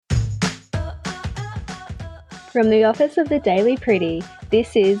From the office of the Daily Pretty,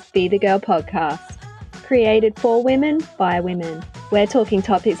 this is Be the Girl podcast. Created for women, by women. We're talking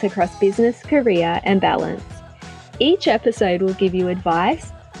topics across business, career, and balance. Each episode will give you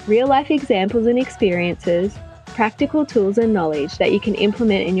advice, real-life examples and experiences, practical tools and knowledge that you can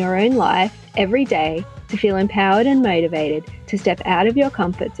implement in your own life every day to feel empowered and motivated to step out of your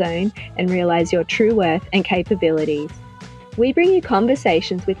comfort zone and realize your true worth and capabilities. We bring you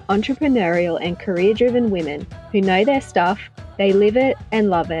conversations with entrepreneurial and career-driven women who know their stuff, they live it and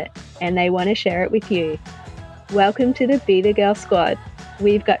love it, and they want to share it with you. Welcome to the Be the Girl Squad.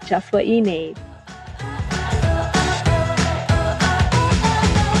 We've got just what you need.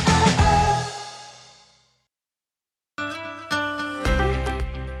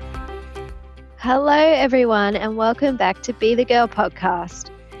 Hello everyone and welcome back to Be the Girl podcast.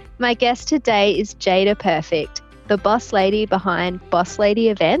 My guest today is Jada Perfect, the boss lady behind Boss Lady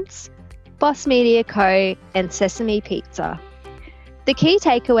Events, Boss Media Co. and Sesame Pizza. The key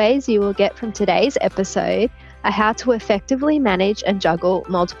takeaways you will get from today's episode are how to effectively manage and juggle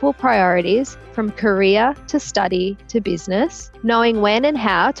multiple priorities from career to study to business, knowing when and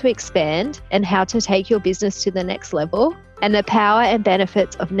how to expand and how to take your business to the next level, and the power and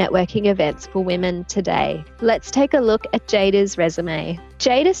benefits of networking events for women today. Let's take a look at Jada's resume.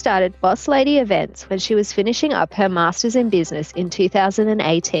 Jada started Boss Lady Events when she was finishing up her Masters in Business in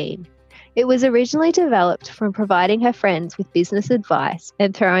 2018. It was originally developed from providing her friends with business advice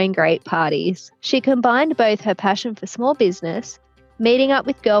and throwing great parties. She combined both her passion for small business, meeting up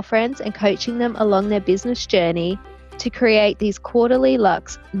with girlfriends and coaching them along their business journey to create these quarterly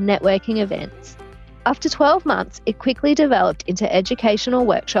Luxe networking events. After 12 months, it quickly developed into educational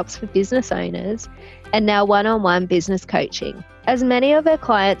workshops for business owners and now one-on-one business coaching. As many of her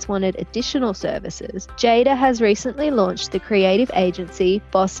clients wanted additional services, Jada has recently launched the creative agency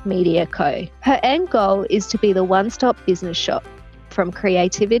Boss Media Co. Her end goal is to be the one-stop business shop, from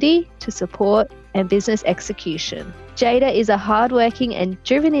creativity to support and business execution. Jada is a hardworking and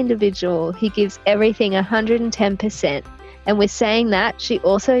driven individual who gives everything 110%. And with saying that, she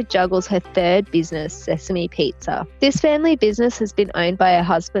also juggles her third business, Sesame Pizza. This family business has been owned by her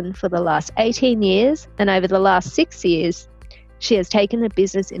husband for the last 18 years, and over the last 6 years, she has taken the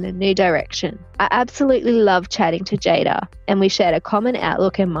business in a new direction. I absolutely love chatting to Jada, and we shared a common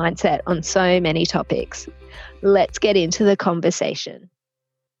outlook and mindset on so many topics. Let's get into the conversation.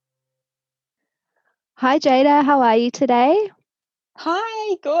 Hi Jada, how are you today?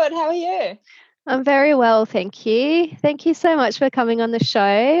 Hi, good. How are you? I'm very well, thank you. Thank you so much for coming on the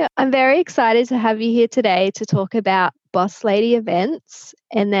show. I'm very excited to have you here today to talk about Boss Lady Events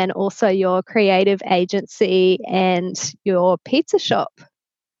and then also your creative agency and your pizza shop.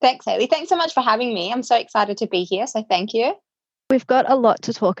 Thanks, Hayley. Thanks so much for having me. I'm so excited to be here, so thank you. We've got a lot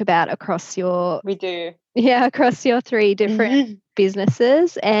to talk about across your across your three different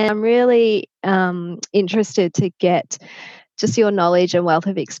businesses, and I'm really interested to get just your knowledge and wealth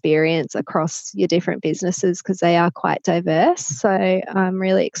of experience across your different businesses because they are quite diverse. So I'm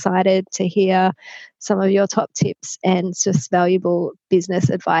really excited to hear some of your top tips and just valuable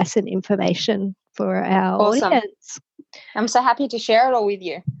business advice and information for our audience. I'm so happy to share it all with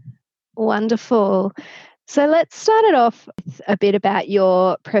you. Wonderful. So let's start it off with a bit about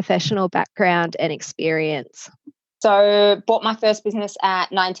your professional background and experience. So bought my first business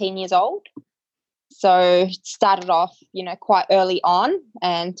at 19 years old. So started off, quite early on,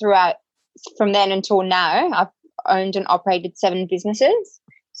 and throughout from then until now, I've owned and operated 7 businesses.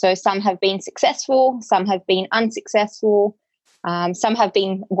 So some have been successful, some have been unsuccessful, some have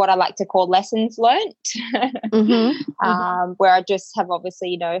been what I like to call lessons learnt, where I just have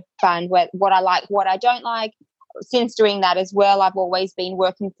obviously, found what I like, what I don't like. Since doing that as well, I've always been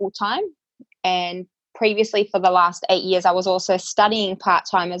working full time, and previously for the last 8 years, I was also studying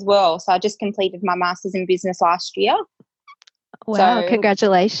part-time as well. So I just completed my Masters in Business last year. Wow, so,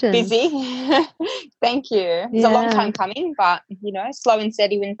 congratulations. Busy. Thank you. It's a long time coming, but, slow and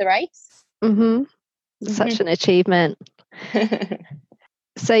steady wins the race. Such an achievement.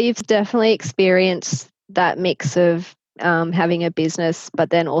 So you've definitely experienced that mix of having a business,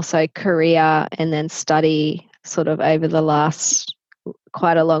 but then also career and then study sort of over the last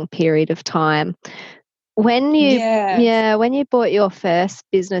quite a long period of time. When you bought your first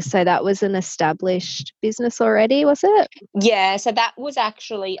business, so that was an established business already, was it? Yeah, so that was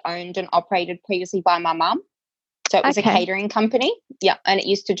actually owned and operated previously by my mum. So it was a catering company. Yeah, and it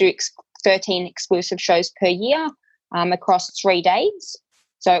used to do 13 exclusive shows per year across 3 days.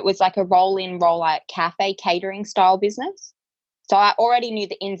 So it was like a roll-in, roll-out cafe catering style business. So I already knew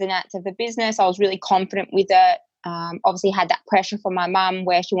the ins and outs of the business. I was really confident with it. Obviously had that pressure from my mum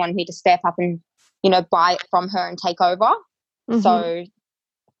where she wanted me to step up and buy it from her and take over. So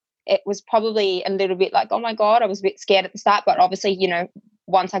it was probably a little bit like, oh my God, I was a bit scared at the start, but obviously,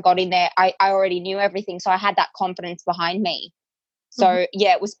 once I got in there, I already knew everything. So I had that confidence behind me. So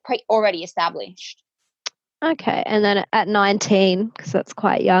it was already established. Okay. And then at 19, because that's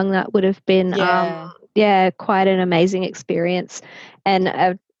quite young, that would have been, quite an amazing experience and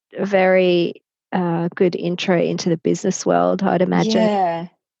a very good intro into the business world, I'd imagine. Yeah,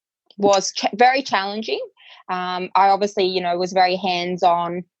 was very challenging. I obviously, was very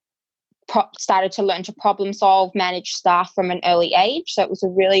hands-on, started to learn to problem solve, manage staff from an early age. So it was a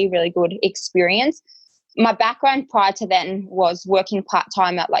really, really good experience. My background prior to then was working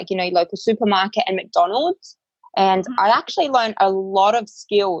part-time at local supermarket and McDonald's. And I actually learned a lot of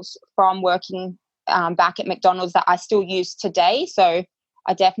skills from working back at McDonald's that I still use today. So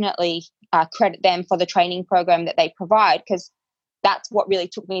I definitely credit them for the training program that they provide, because that's what really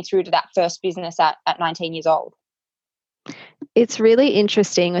took me through to that first business at 19 years old. It's really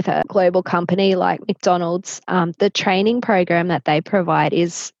interesting with a global company like McDonald's. The training program that they provide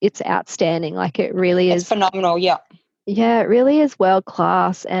it's outstanding. Like it really is phenomenal. Yeah. Yeah, it really is world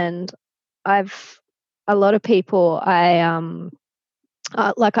class. And a lot of people, I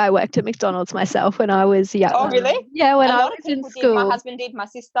worked at McDonald's myself when I was young. Oh, really? Yeah, when I was in school. My husband did, my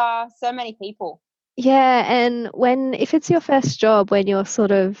sister, so many people. Yeah, and if it's your first job, when you're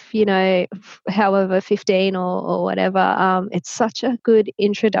sort of, however 15 or whatever, it's such a good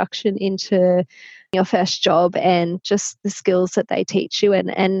introduction into your first job and just the skills that they teach you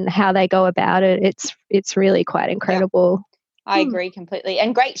and how they go about it. It's really quite incredible. Yeah, I agree completely.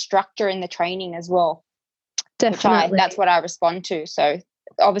 And great structure in the training as well. Definitely. That's what I respond to. So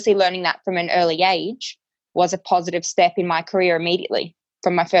obviously learning that from an early age was a positive step in my career immediately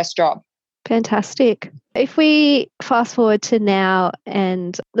from my first job. Fantastic. If we fast forward to now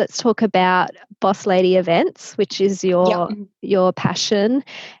and let's talk about Boss Lady Events, which is your passion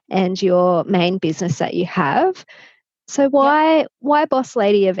and your main business that you have. So why Boss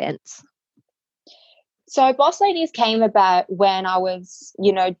Lady Events? So Boss Ladies came about when I was,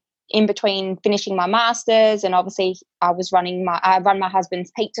 in between finishing my master's, and obviously I run my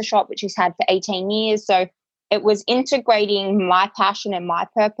husband's pizza shop, which he's had for 18 years. So it was integrating my passion and my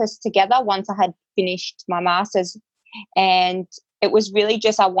purpose together once I had finished my master's. And it was really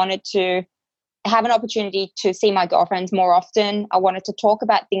just, I wanted to have an opportunity to see my girlfriends more often. I wanted to talk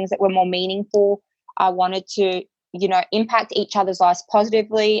about things that were more meaningful. I wanted to, impact each other's lives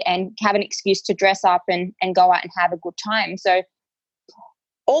positively and have an excuse to dress up and go out and have a good time. So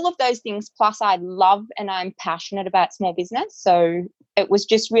all of those things, plus I love and I'm passionate about small business. So it was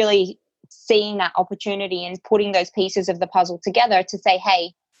just really seeing that opportunity and putting those pieces of the puzzle together to say,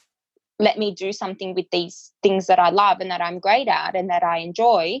 hey, let me do something with these things that I love and that I'm great at and that I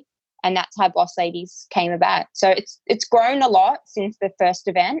enjoy. And that's how Boss Ladies came about. So it's grown a lot since the first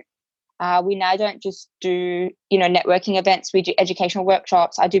event. We now don't just do, networking events. We do educational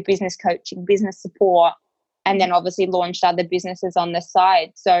workshops. I do business coaching, business support, and then obviously launched other businesses on the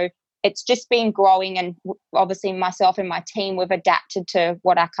side. So it's just been growing, and obviously myself and my team, we've adapted to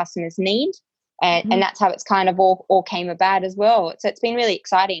what our customers need. And that's how it's kind of all came about as well. So it's been really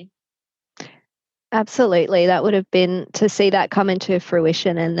exciting. Absolutely. That would have been to see that come into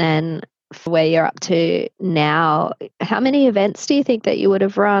fruition, and then where you're up to now. How many events do you think that you would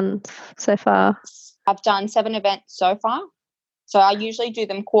have run so far? I've done 7 events so far. So I usually do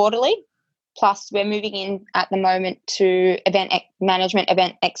them quarterly. Plus, we're moving in at the moment to event management,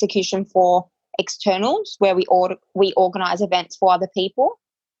 event execution for externals, where we organise events for other people.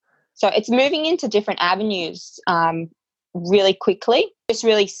 So it's moving into different avenues really quickly, just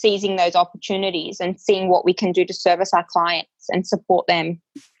really seizing those opportunities and seeing what we can do to service our clients and support them,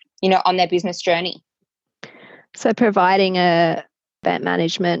 on their business journey. So providing a event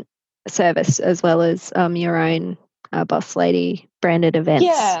management service as well as your own Boss Lady branded events.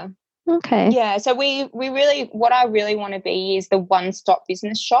 Yeah. Okay. Yeah. So we really, what I really want to be is the one-stop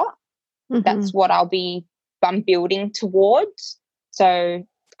business shop. That's what I'm building towards. So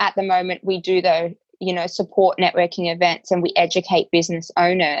at the moment we do support networking events and we educate business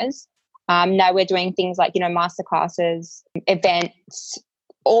owners. Now we're doing things like, masterclasses, events,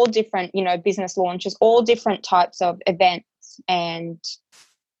 all different, business launches, all different types of events and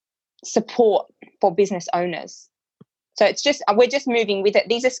support for business owners. So we're just moving with it.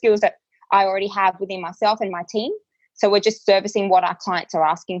 These are skills that I already have within myself and my team. So we're just servicing what our clients are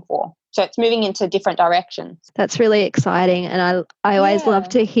asking for. So it's moving into different directions. That's really exciting. And I always love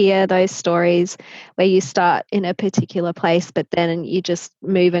to hear those stories where you start in a particular place, but then you just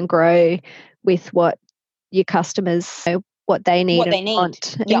move and grow with what your customers what they need what and they need.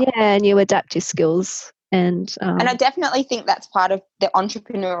 want. Yeah. And you adapt your skills. And I definitely think that's part of the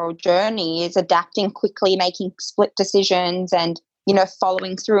entrepreneurial journey, is adapting quickly, making split decisions, and, you know,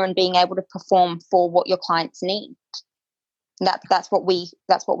 following through and being able to perform for what your clients need. That's what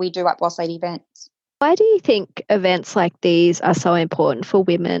we do at Boss Lady Events. why do you think events like these are so important for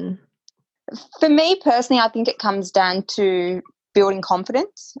women? For me personally, I think it comes down to building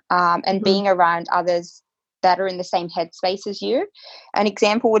confidence and being around others that are in the same headspace as you. An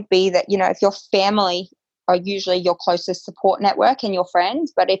example would be that, you know, if your family are usually your closest support network and your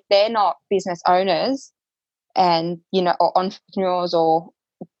friends, but if they're not business owners and, you know, or entrepreneurs or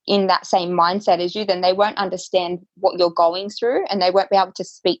in that same mindset as you, then they won't understand what you're going through, and they won't be able to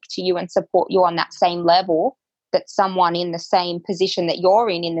speak to you and support you on that same level that someone in the same position that you're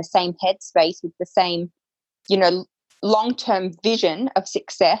in the same headspace with the same, you know, long-term vision of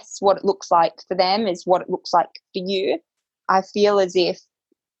success. What it looks like for them is what it looks like for you. I feel as if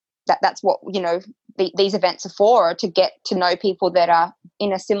that's what, you know, these events are for, to get to know people that are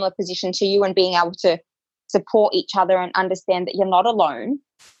in a similar position to you and being able to support each other and understand that you're not alone,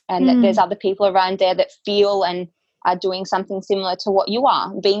 and that there's other people around there that feel and are doing something similar to what you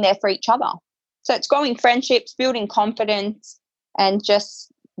are, being there for each other. So it's growing friendships, building confidence, and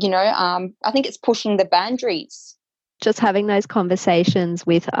just, you know, I think it's pushing the boundaries. Just having those conversations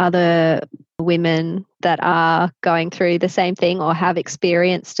with other women that are going through the same thing or have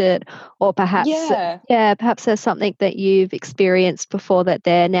experienced it, or perhaps perhaps there's something that you've experienced before that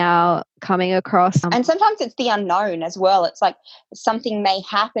they're now coming across. And sometimes it's the unknown as well. It's like something may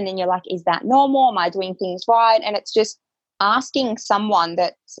happen and you're like, is that normal? Am I doing things right? And it's just asking someone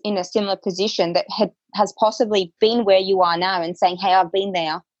that's in a similar position that has possibly been where you are now and saying, hey, I've been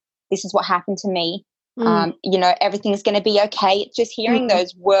there. This is what happened to me. You know, everything's going to be okay. It's just hearing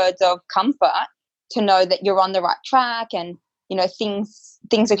those words of comfort to know that you're on the right track, and, you know, things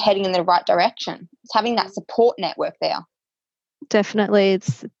are heading in the right direction. It's having that support network there. Definitely.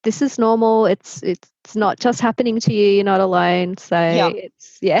 This is normal. It's not just happening to you. You're not alone. So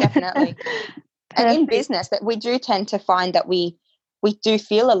definitely. And in business, that we do tend to find that we do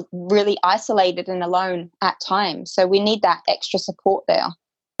feel really isolated and alone at times. So we need that extra support there.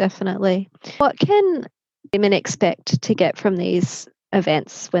 Definitely. What can women expect to get from these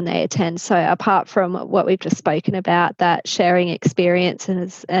events when they attend? So apart from what we've just spoken about, that sharing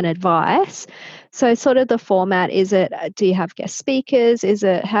experiences and advice, so sort of the format, do you have guest speakers?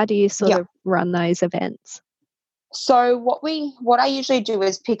 How do you sort of run those events? So what I usually do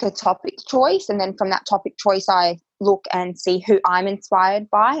is pick a topic choice, and then from that topic choice I look and see who I'm inspired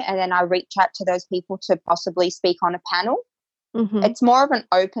by, and then I reach out to those people to possibly speak on a panel. It's more of an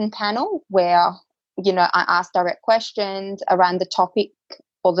open panel where, you know, I ask direct questions around the topic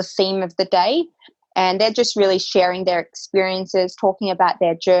or the theme of the day, and they're just really sharing their experiences, talking about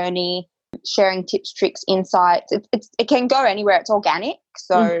their journey, sharing tips, tricks, insights. It can go anywhere. It's organic,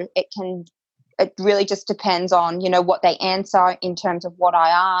 so it really just depends on, you know, what they answer in terms of what I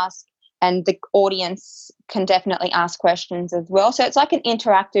ask, and the audience can definitely ask questions as well. So it's like an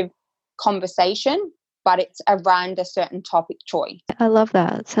interactive conversation, but it's around a certain topic choice. I love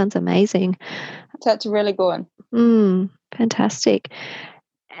that. It sounds amazing. So it's really good. Fantastic.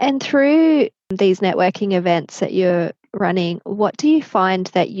 And through these networking events that you're running, what do you find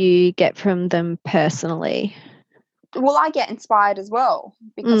that you get from them personally? Well, I get inspired as well,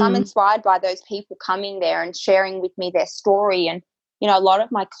 because I'm inspired by those people coming there and sharing with me their story. And, you know, a lot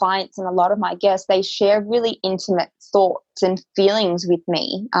of my clients and a lot of my guests, they share really intimate thoughts and feelings with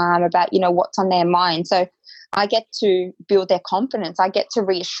me about, you know, what's on their mind. So I get to build their confidence. I get to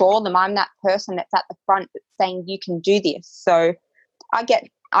reassure them. I'm that person that's at the front that's saying, you can do this. So I get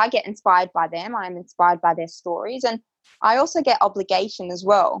inspired by them. I'm inspired by their stories. And I also get obligation as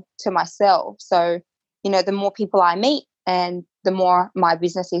well to myself. So, you know, the more people I meet and the more my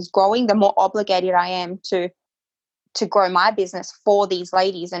business is growing, the more obligated I am to grow my business for these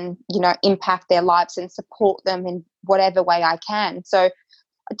ladies and, you know, impact their lives and support them in whatever way I can. So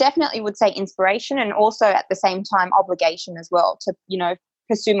I definitely would say inspiration, and also at the same time obligation as well, to, you know,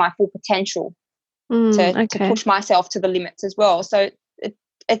 pursue my full potential, to push myself to the limits as well. So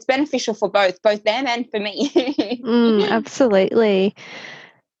it's beneficial for both them and for me. Absolutely.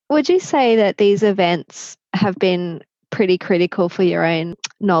 Would you say that these events have been pretty critical for your own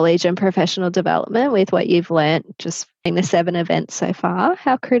knowledge and professional development with what you've learnt just in the 7 events so far?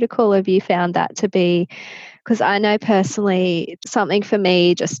 How critical have you found that to be? Because I know personally, something for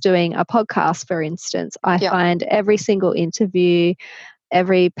me, just doing a podcast, for instance, I find every single interview,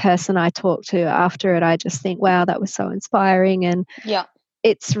 every person I talk to after it, I just think, wow, that was so inspiring. And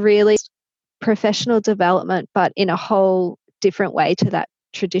it's really professional development, but in a whole different way to that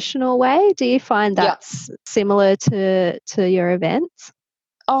traditional way. Do you find that's similar to your events?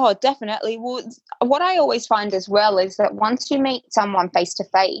 Oh, definitely. Well, what I always find as well is that once you meet someone face to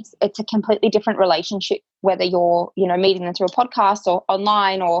face, it's a completely different relationship, whether you're, meeting them through a podcast or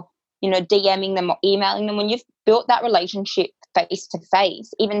online or, DMing them or emailing them. When you've built that relationship face to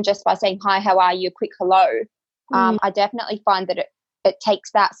face, even just by saying, hi, how are you? A quick hello. I definitely find that it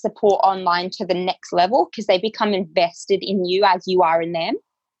takes that support online to the next level because they become invested in you as you are in them.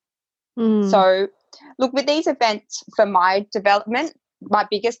 So look, with these events for my development, my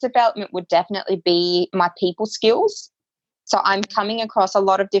biggest development would definitely be my people skills. So I'm coming across a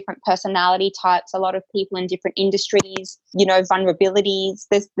lot of different personality types, a lot of people in different industries, vulnerabilities.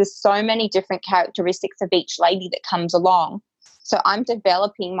 There's so many different characteristics of each lady that comes along. So I'm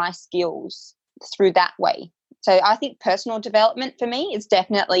developing my skills through that way. So I think personal development for me is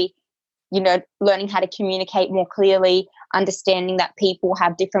definitely, learning how to communicate more clearly, understanding that people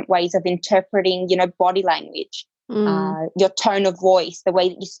have different ways of interpreting, body language. Your tone of voice, the way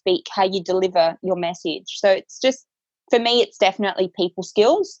that you speak, how you deliver your message. So it's just, for me, it's definitely people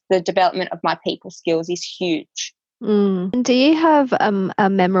skills. The development of my people skills is huge. And do you have a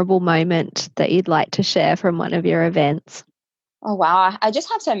memorable moment that you'd like to share from one of your events? Oh, wow. I just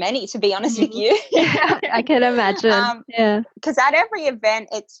have so many, to be honest with you. I can imagine. Because at every event,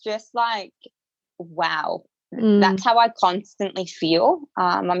 it's just like, wow. That's how I constantly feel.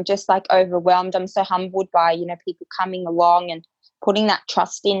 I'm just like overwhelmed. I'm so humbled by, people coming along and putting that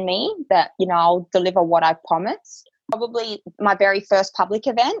trust in me that, I'll deliver what I promise. Probably my very first public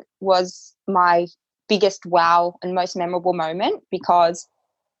event was my biggest wow and most memorable moment because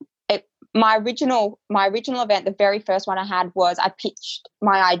my original event, the very first one I had, was I pitched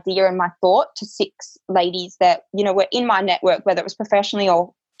my idea and my thought to 6 ladies that, were in my network, whether it was professionally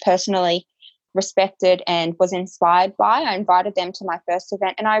or personally, respected and was inspired by. I invited them to my first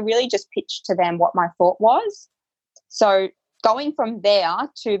event and I really just pitched to them what my thought was. So going from there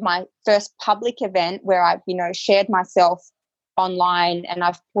to my first public event where I've, shared myself online and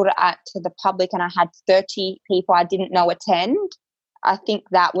I've put it out to the public and I had 30 people I didn't know attend, I think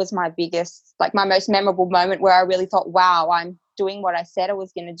that was my biggest, my most memorable moment where I really thought, wow, I'm doing what I said I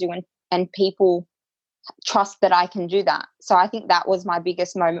was going to do and people trust that I can do that. So I think that was my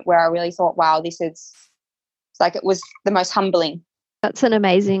biggest moment where I really thought, wow, this is it was the most humbling. That's an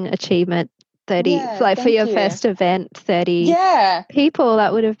amazing achievement. 30 for your first event, 30 people.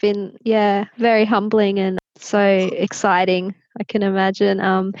 That would have been very humbling and so exciting. I can imagine.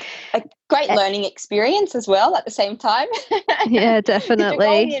 A great learning experience as well at the same time. Yeah, definitely.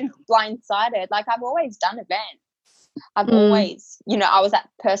 You're going in blindsided. I've always done events. I've always, I was that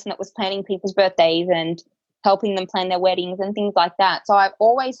person that was planning people's birthdays and helping them plan their weddings and things like that. So I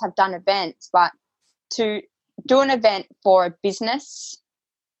always have done events, but to do an event for a business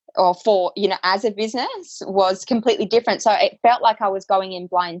or for, as a business was completely different. So it felt like I was going in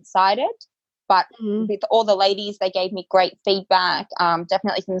blindsided, but with all the ladies, they gave me great feedback,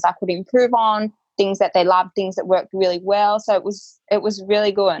 definitely things I could improve on, things that they loved, things that worked really well. So it was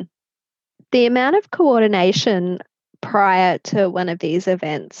really good. The amount of coordination prior to one of these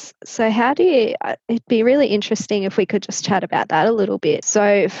events. So how do you, it'd be really interesting if we could just chat about that a little bit.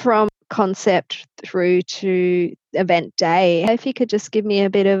 So from concept through to event day, if you could just give me a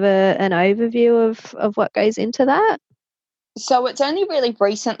bit of an overview of what goes into that. So it's only really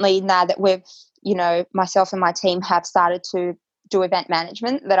recently now that we've, myself and my team have started to do event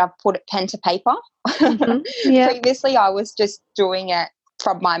management that I've put pen to paper. Previously, I was just doing it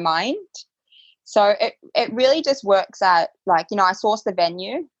from my mind. So it really just works out I source the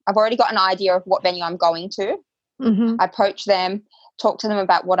venue. I've already got an idea of what venue I'm going to. I approach them, talk to them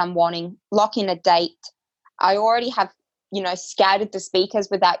about what I'm wanting, lock in a date. I already have, scouted the speakers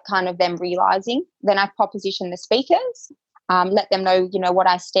without kind of them realizing. Then I proposition the speakers, let them know, what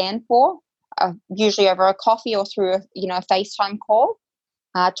I stand for, usually over a coffee or through a FaceTime call.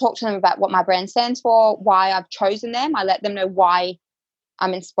 Talk to them about what my brand stands for, why I've chosen them. I let them know why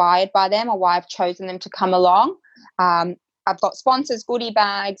I'm inspired by them or why I've chosen them to come along. I've got sponsors, goodie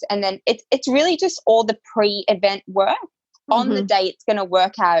bags, and then it's really just all the pre-event work. On the day, it's going to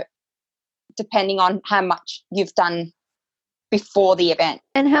work out depending on how much you've done before the event.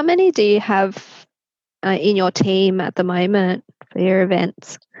 And how many do you have in your team at the moment for your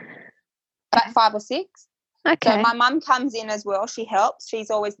events? About 5 or 6. Okay. So my mum comes in as well. She helps.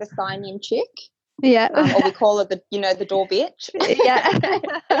 She's always the sign-in chick. Yeah. Or we call her the door bitch. Yeah.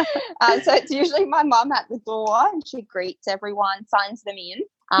 So it's usually my mum at the door and she greets everyone, signs them in.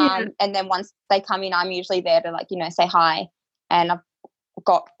 And then once they come in, I'm usually there to say hi. And I've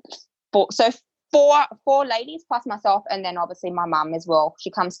got four ladies plus myself, and then obviously my mum as well. She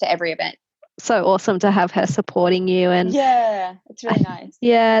comes to every event. So awesome to have her supporting you. And yeah, it's really nice.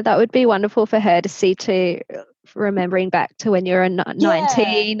 Yeah, that would be wonderful for her to see too, remembering back to when you were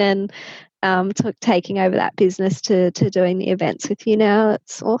 19 and taking over that business to doing the events with you now.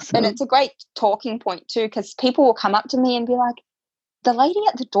 It's awesome. And it's a great talking point too, because people will come up to me and be like, the lady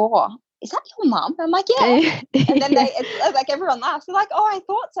at the door, is that your mum? I'm like, yeah. And then it's like everyone laughs. They're like, oh, I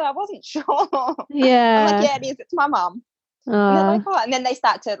thought so. I wasn't sure. Yeah. I'm like, yeah, it is. It's my mum. And they're like, oh. And then they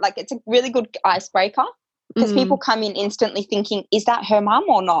start to, like, it's a really good icebreaker because people come in instantly thinking, is that her mum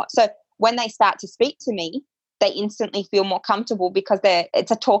or not? So when they start to speak to me, they instantly feel more comfortable because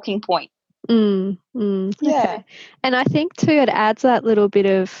it's a talking point. Yeah. Okay. And I think too, it adds that little bit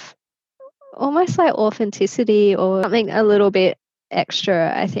of almost like authenticity or something a little bit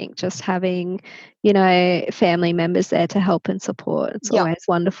extra. I think just having, family members there to help and support. It's always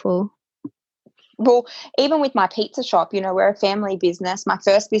wonderful. Well, even with my pizza shop, we're a family business. My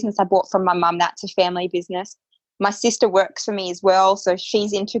first business I bought from my mum, that's a family business. My sister works for me as well, so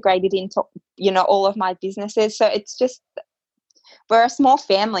she's integrated into, all of my businesses. So it's just, we're a small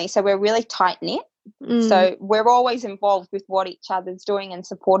family, so we're really tight-knit. So we're always involved with what each other's doing and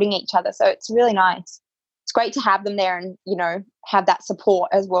supporting each other. So it's really nice. It's great to have them there and, have that support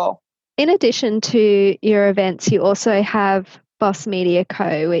as well. In addition to your events, you also have Boss Media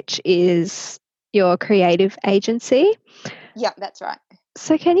Co., which is your creative agency. Yeah, that's right.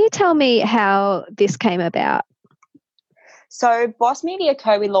 So can you tell me how this came about? So Boss Media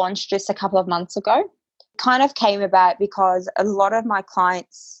Co. we launched just a couple of months ago. It kind of came about because a lot of my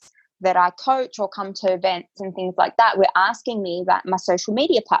clients that I coach or come to events and things like that were asking me about my social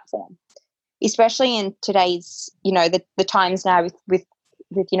media platform, especially in today's, the times now with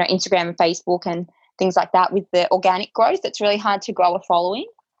Instagram and Facebook and things like that. With the organic growth, it's really hard to grow a following,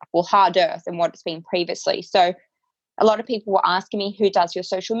 or harder than what it's been previously. So a lot of people were asking me, who does your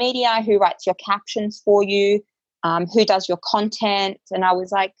social media, who writes your captions for you, who does your content? And I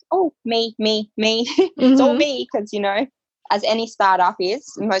was like, oh, me. It's all me, because, as any startup is,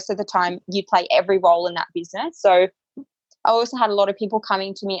 most of the time you play every role in that business. So I also had a lot of people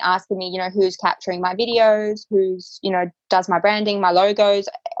coming to me asking me, who's capturing my videos, who's, does my branding, my logos,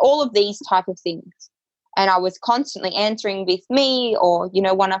 all of these type of things. And I was constantly answering with me or,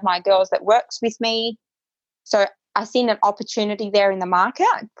 one of my girls that works with me. So I seen an opportunity there in the market.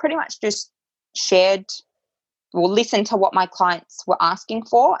 I pretty much just shared or listened to what my clients were asking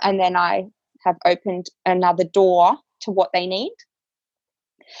for. And then I have opened another door to what they need.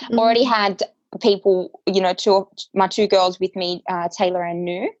 Already had people, my two girls with me, Taylor and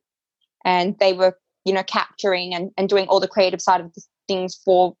Nu, and they were, capturing and doing all the creative side of the things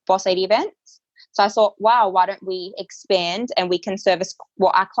for Boss Lady events. So I thought, wow, why don't we expand and we can service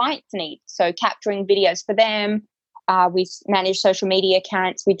what our clients need? So capturing videos for them. We manage social media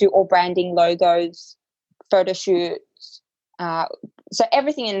accounts. We do all branding, logos, photo shoots. So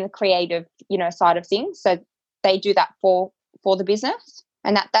everything in the creative, side of things. So they do that for the business.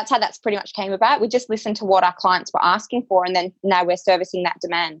 And that's how that's pretty much came about. We just listened to what our clients were asking for, and then now we're servicing that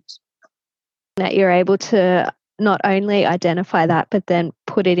demand. That you're able to not only identify that, but then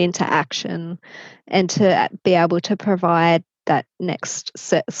put it into action and to be able to provide that next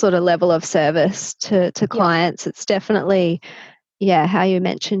sort of level of service to clients. It's definitely, how you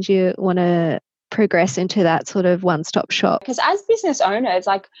mentioned you want to progress into that sort of one-stop shop. Because as business owners,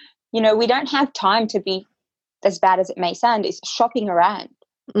 we don't have time to be, as bad as it may sound, is shopping around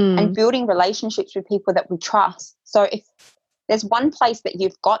and building relationships with people that we trust. So if there's one place that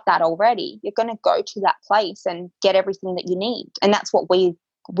you've got that already, you're going to go to that place and get everything that you need. And that's what we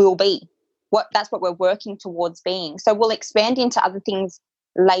will be. That's what we're working towards being. So we'll expand into other things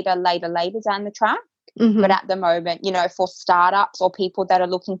later down the track. But at the moment, for startups or people that are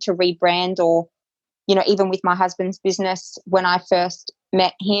looking to rebrand, or, even with my husband's business, when I first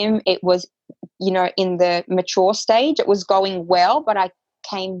met him, it was, in the mature stage. It was going well, but I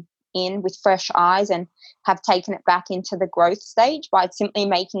came in with fresh eyes and have taken it back into the growth stage by simply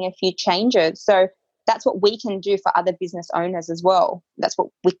making a few changes. So that's what we can do for other business owners as well. That's what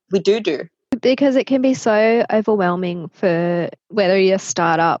we do. Because it can be so overwhelming for whether you're a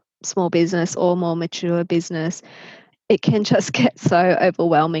startup, small business or more mature business. It can just get so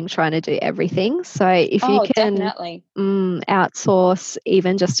overwhelming trying to do everything. So if you can definitely outsource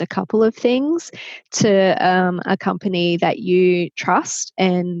even just a couple of things to a company that you trust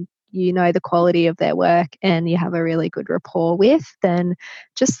and the quality of their work and you have a really good rapport with, then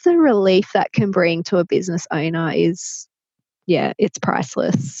just the relief that can bring to a business owner is, it's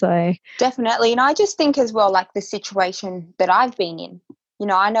priceless. So definitely. And I just think as well, like the situation that I've been in,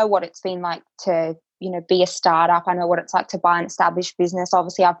 I know what it's been like to, be a startup. I know what it's like to buy an established business.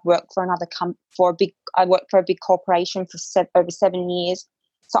 Obviously, I've worked for I worked for a big corporation for over 7 years.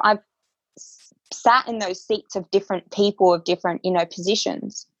 So I've sat in those seats of different people of different,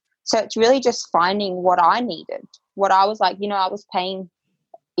 positions. So it's really just finding what I needed, what I was like. I was paying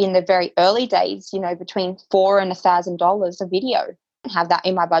in the very early days, between $4,000 and $1,000 a video. I don't have that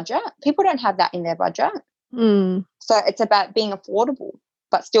in my budget. People don't have that in their budget. So it's about being affordable,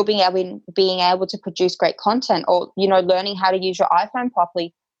 but still being able to produce great content, or, learning how to use your iPhone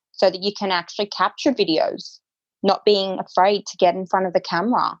properly so that you can actually capture videos, not being afraid to get in front of the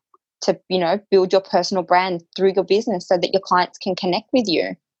camera, to, build your personal brand through your business so that your clients can connect with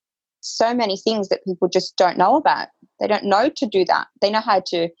you. So many things that people just don't know about. They don't know to do that. They know how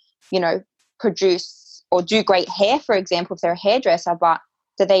to, produce or do great hair, for example, if they're a hairdresser, but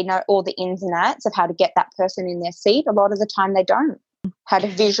do they know all the ins and outs of how to get that person in their seat? A lot of the time they don't. How to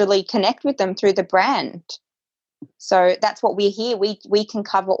visually connect with them through the brand. So that's what we're here. We can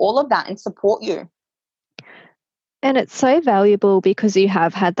cover all of that and support you. And it's so valuable because you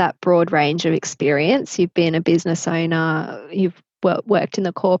have had that broad range of experience. You've been a business owner, you've worked in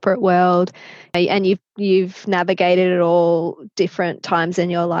the corporate world, and you've navigated it all different times in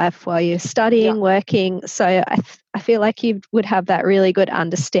your life while you're studying, working. So I feel like you would have that really good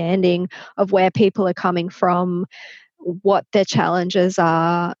understanding of where people are coming from, what their challenges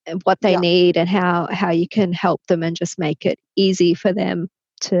are, what they need, and how you can help them and just make it easy for them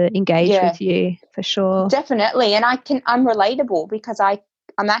to engage with you, for sure. Definitely. And I'm relatable because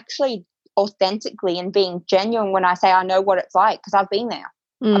I'm actually authentically and being genuine when I say I know what it's like, because I've been there.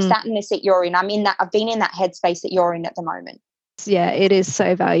 I've sat in the seat you're in. I've been in that headspace that you're in at the moment. Yeah, it is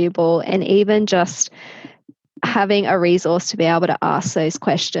so valuable. And even just having a resource to be able to ask those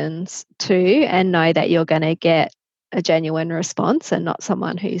questions too, and know that you're going to get a genuine response and not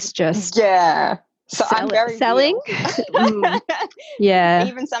someone who's just So I'm very selling. Yeah.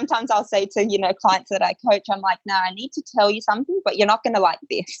 Even sometimes I'll say to, clients that I coach, I'm like, no, I need to tell you something, but you're not going to like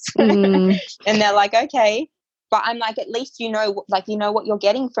this. And they're like, okay. But I'm like, at least you know what you're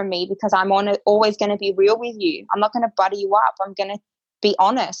getting from me, because I'm always going to be real with you. I'm not going to butter you up. I'm going to be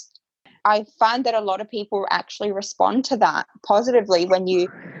honest. I find that a lot of people actually respond to that positively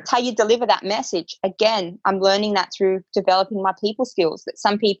how you deliver that message. Again, I'm learning that through developing my people skills, that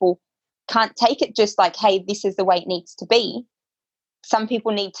some people can't take it just like, hey, this is the way it needs to be. Some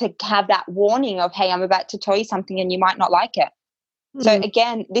people need to have that warning of, hey, I'm about to tell you something and you might not like it. So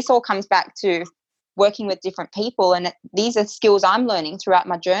again, this all comes back to working with different people, and these are skills I'm learning throughout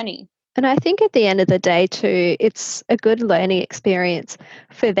my journey. And I think at the end of the day too, it's a good learning experience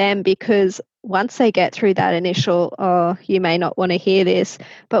for them, because once they get through that initial, oh, you may not want to hear this,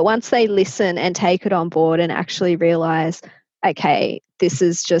 but once they listen and take it on board and actually realize, okay, this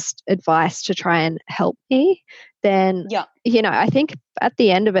is just advice to try and help me, then, I think at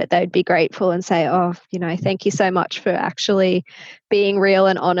the end of it, they'd be grateful and say, oh, thank you so much for actually being real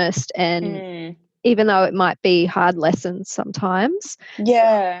and honest. And even though it might be hard lessons sometimes,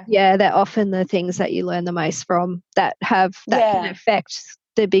 they're often the things that you learn the most from, that can affect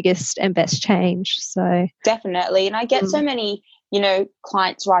the biggest and best change. So definitely. And I get so many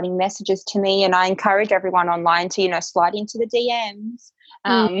clients writing messages to me, and I encourage everyone online to slide into the DMs.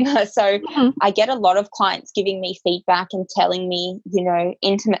 So I get a lot of clients giving me feedback and telling me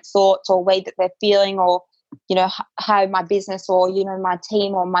intimate thoughts or way that they're feeling, or how my business or, my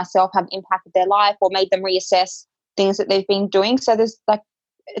team or myself have impacted their life or made them reassess things that they've been doing. So there's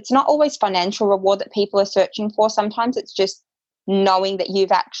it's not always financial reward that people are searching for. Sometimes it's just knowing that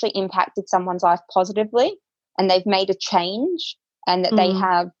you've actually impacted someone's life positively and they've made a change, and that they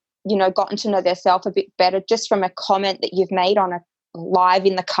have, gotten to know themselves a bit better just from a comment that you've made on a live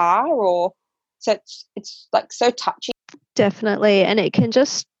in the car, or so it's like so touchy. Definitely. And it can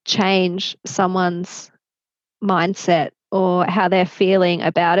just change someone's mindset or how they're feeling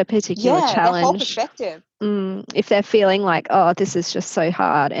about a particular challenge. Their whole perspective. If they're feeling like, oh, this is just so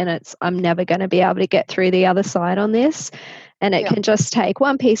hard and I'm never going to be able to get through the other side on this. And it can just take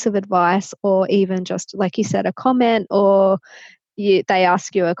one piece of advice, or even just, like you said, a comment, or they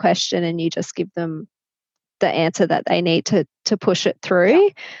ask you a question and you just give them the answer that they need to push it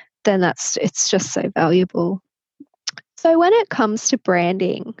through, then it's just so valuable. So when it comes to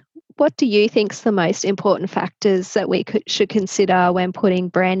branding, what do you think is the most important factors that we should consider when putting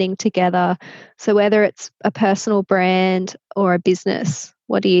branding together? So whether it's a personal brand or a business,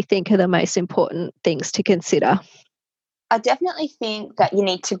 what do you think are the most important things to consider? I definitely think that you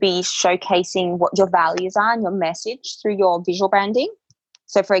need to be showcasing what your values are and your message through your visual branding.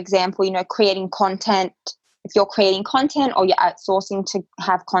 So, for example, creating content if you're creating content or you're outsourcing to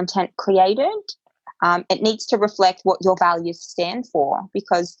have content created, it needs to reflect what your values stand for,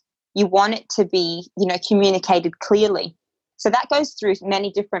 because you want it to be, communicated clearly. So that goes through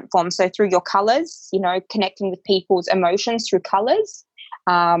many different forms. So through your colors, connecting with people's emotions through colors.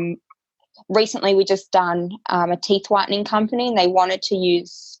 Recently, we just done a teeth whitening company, and they wanted to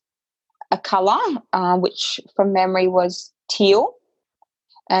use a color, which from memory was teal.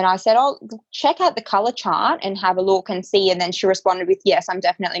 And I said, oh, check out the color chart and have a look and see. And then she responded with, yes, I'm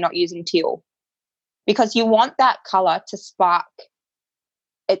definitely not using teal. Because you want that color to spark,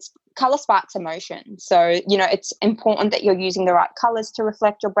 color sparks emotion. So, it's important that you're using the right colors to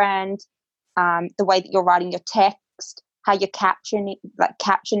reflect your brand, the way that you're writing your text, how you're captioning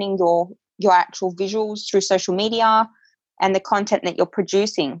your actual visuals through social media, and the content that you're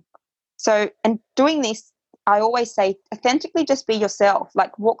producing. So, and doing this, I always say, authentically just be yourself,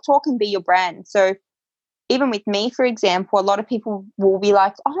 like walk, talk, and be your brand. So even with me, for example, a lot of people will be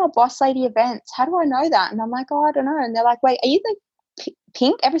like, oh, Boss Lady Events, how do I know that? And I'm like, oh, I don't know. And they're like, wait, are you the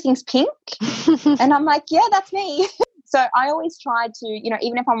pink? Everything's pink? And I'm like, yeah, that's me. So I always try to,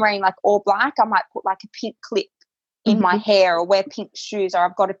 even if I'm wearing like all black, I might put like a pink clip in my hair, or wear pink shoes, or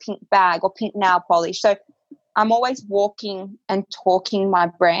I've got a pink bag or pink nail polish. So I'm always walking and talking my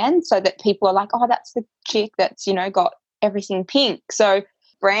brand so that people are like, oh, that's the chick that's, got everything pink. So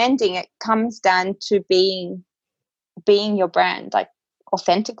branding, it comes down to being your brand, like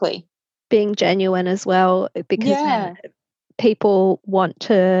authentically. Being genuine as well, because then people want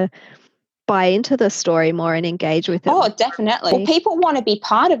to buy into the story more and engage with it. Oh, definitely. Well, people want to be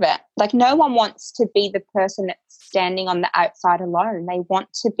part of it. Like no one wants to be the person that's standing on the outside alone. They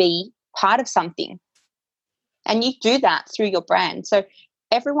want to be part of something. And you do that through your brand. So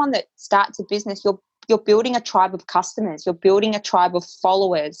everyone that starts a business, you're building a tribe of customers. You're building a tribe of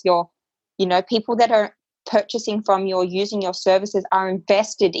followers. People that are purchasing from you or using your services are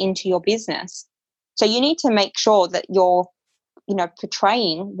invested into your business. So you need to make sure that you're,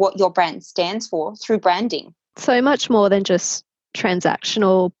 portraying what your brand stands for through branding. So much more than just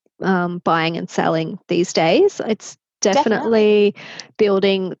transactional buying and selling these days. It's definitely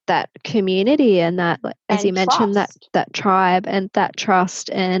building that community and that, as you mentioned, that tribe and that trust,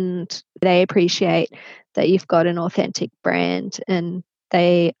 and they appreciate that you've got an authentic brand and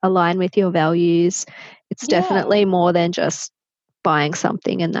they align with your values. It's definitely more than just buying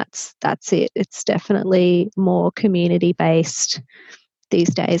something and that's it. It's definitely more community based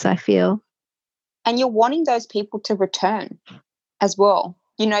these days, I feel. And you're wanting those people to return as well.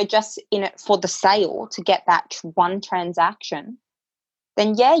 Just in it for the sale to get that one transaction,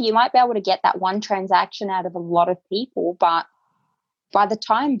 then you might be able to get that one transaction out of a lot of people. But by the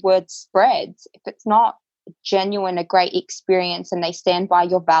time word spreads, if it's not genuine, a great experience, and they stand by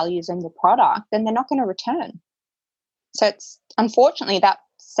your values and your product, then they're not going to return. So it's unfortunately, that's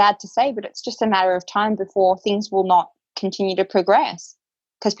sad to say, but it's just a matter of time before things will not continue to progress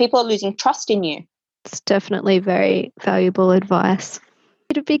because people are losing trust in you. It's definitely very valuable advice.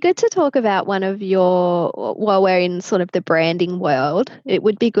 It'd be good to talk about while we're in sort of the branding world, it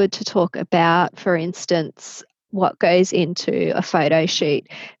would be good to talk about, for instance, what goes into a photo shoot,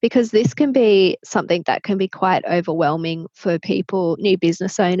 because this can be something that can be quite overwhelming for people, new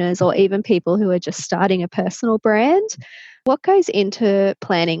business owners, or even people who are just starting a personal brand. What goes into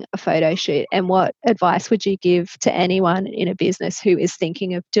planning a photo shoot, and what advice would you give to anyone in a business who is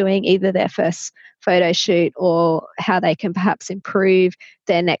thinking of doing either their first photo shoot or how they can perhaps improve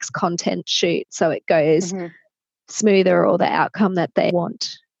their next content shoot so it goes smoother or the outcome that they want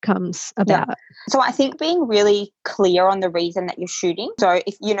comes about? Yeah. So I think being really clear on the reason that you're shooting. So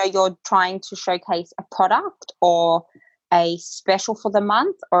if you're trying to showcase a product or a special for the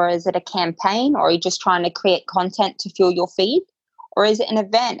month, or is it a campaign, or are you just trying to create content to fuel your feed, or is it an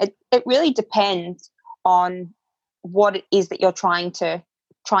event? It really depends on what it is that you're trying to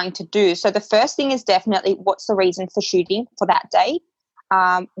do. So the first thing is definitely, what's the reason for shooting for that day?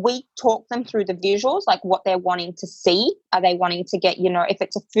 We talk them through the visuals, like what they're wanting to see. Are they wanting to get, if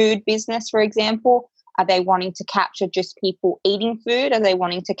it's a food business, for example, are they wanting to capture just people eating food? Are they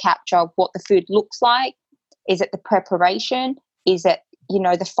wanting to capture what the food looks like? Is it the preparation? Is it,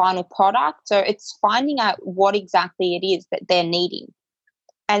 the final product? So it's finding out what exactly it is that they're needing.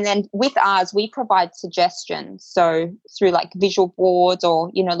 And then with ours, we provide suggestions. So through like visual boards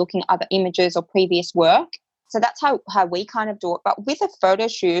or, looking at other images or previous work. So that's how we kind of do it. But with a photo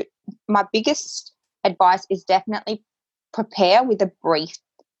shoot, my biggest advice is definitely prepare with a brief.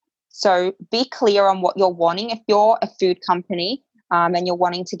 So be clear on what you're wanting. If you're a food company and you're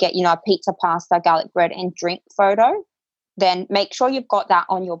wanting to get, a pizza, pasta, garlic bread and drink photo, then make sure you've got that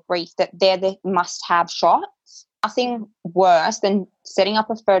on your brief, that they're the must-have shots. Nothing worse than setting up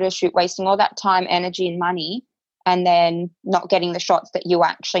a photo shoot, wasting all that time, energy and money, and then not getting the shots that you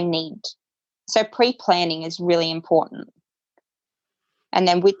actually need. So pre-planning is really important. And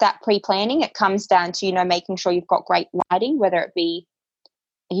then with that pre-planning, it comes down to, making sure you've got great lighting, whether it be,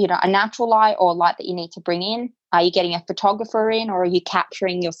 a natural light or light that you need to bring in. Are you getting a photographer in, or are you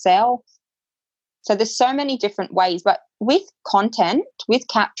capturing yourself? So there's so many different ways. But with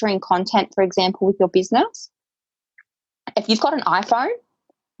capturing content, for example, with your business, if you've got an iPhone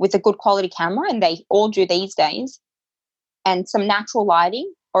with a good quality camera, and they all do these days, and some natural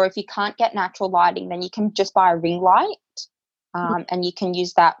lighting, or if you can't get natural lighting, then you can just buy a ring light, and you can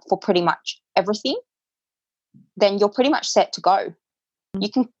use that for pretty much everything. Then you're pretty much set to go. You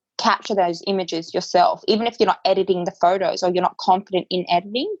can capture those images yourself, even if you're not editing the photos or you're not confident in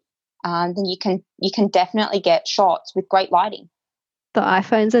editing. Then you can definitely get shots with great lighting. The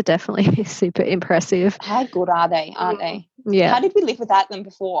iPhones are definitely super impressive. How good are they, aren't they? Yeah. How did we live without them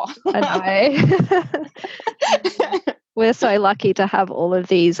before? I know. We're so lucky to have all of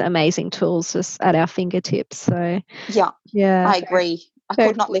these amazing tools just at our fingertips. So yeah, I agree. I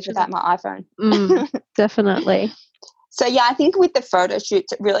could not live without my iPhone. Definitely. So yeah, I think with the photo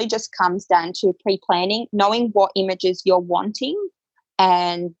shoots, it really just comes down to pre-planning, knowing what images you're wanting,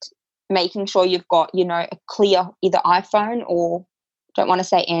 and making sure you've got, a clear either iPhone, or don't want to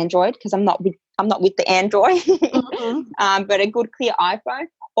say Android because I'm not with the Android, but a good clear iPhone,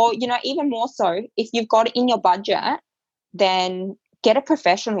 or even more so, if you've got it in your budget, then get a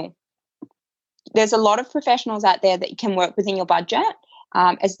professional. There's a lot of professionals out there that can work within your budget,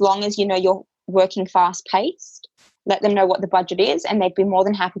 as long as you're working fast paced. Let them know what the budget is, and they'd be more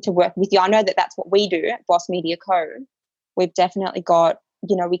than happy to work with you. I know that that's what we do at Boss Media Co. We've definitely got,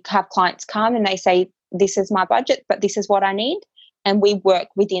 we have clients come and they say, this is my budget, but this is what I need. And we work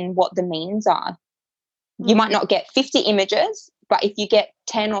within what the means are. You might not get 50 images, but if you get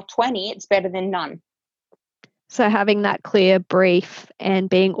 10 or 20, it's better than none. So having that clear brief and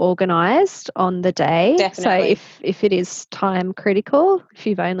being organised on the day. Definitely. So if it is time critical, if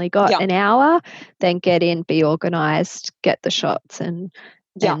you've only got an hour, then get in, be organised, get the shots, and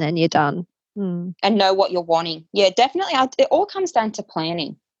then you're done. And know what you're wanting. Yeah, definitely. It all comes down to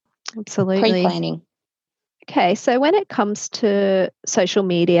planning. Absolutely. Pre-planning. Okay, so when it comes to social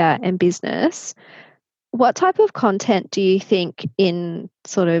media and business, what type of content do you think in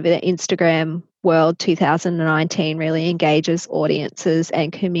sort of the Instagram world 2019 really engages audiences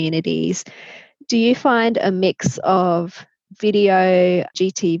and communities? Do you find a mix of video,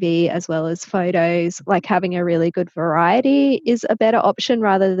 GTV, as well as photos, like having a really good variety is a better option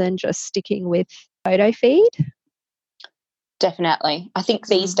rather than just sticking with photo feed? Definitely. I think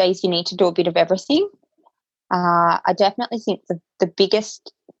these days you need to do a bit of everything. I definitely think the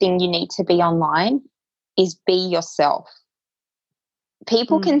biggest thing you need to be online is be yourself.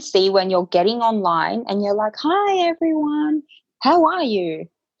 People can see when you're getting online and you're like, hi, everyone, how are you?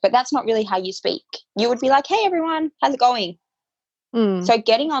 But that's not really how you speak. You would be like, hey, everyone, how's it going? So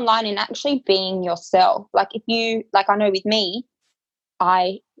getting online and actually being yourself. Like I know with me,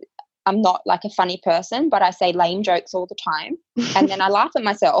 I'm not like a funny person, but I say lame jokes all the time. And then I laugh at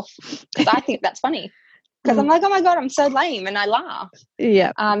myself because I think that's funny. Because I'm like, oh my God, I'm so lame, and I laugh.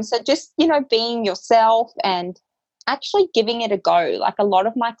 Yeah. So just, being yourself and actually giving it a go. Like a lot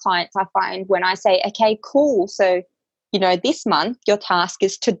of my clients, I find when I say, okay, cool. So, this month your task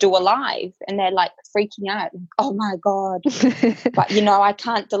is to do a live, and they're like freaking out. Oh my God. But, I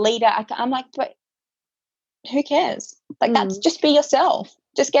can't delete it. I'm like, but who cares? Like that's just be yourself.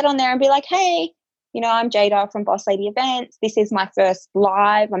 Just get on there and be like, hey, I'm Jada from Boss Lady Events. This is my first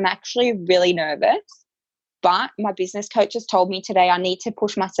live. I'm actually really nervous. But my business coach has told me today I need to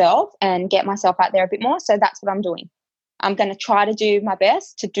push myself and get myself out there a bit more. So that's what I'm doing. I'm going to try to do my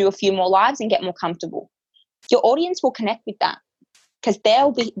best to do a few more lives and get more comfortable. Your audience will connect with that because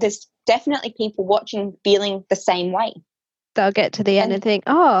there's definitely people watching feeling the same way. They'll get to the end and think,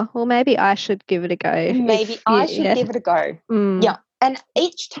 oh, well, maybe I should give it a go. Maybe I should give it a go. Yeah. And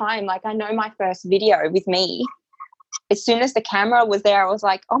each time, like I know my first video with me, as soon as the camera was there, I was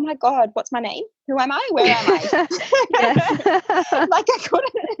like, oh my God, what's my name? Who am I? Where am I? Like I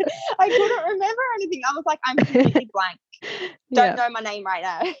couldn't remember anything. I was like, I'm completely blank. Don't know my name right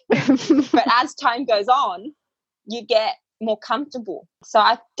now. But as time goes on, you get more comfortable. So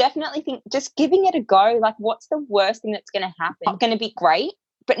I definitely think just giving it a go, like what's the worst thing that's going to happen? It's going to be great,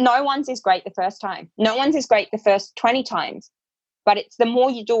 but no one's is great the first time. No one's is great the first 20 times. But it's the more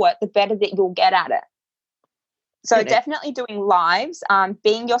you do it, the better that you'll get at it. So definitely doing lives,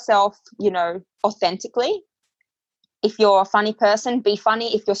 being yourself, authentically, If you're a funny person, be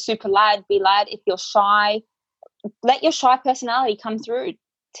funny. If you're super loud, be loud. If you're shy, let your shy personality come through.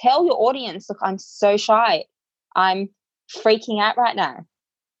 Tell your audience, look, I'm so shy. I'm freaking out right now.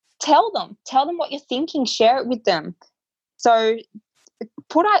 Tell them what you're thinking, share it with them. So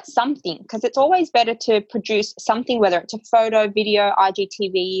put out something, because it's always better to produce something, whether it's a photo, video,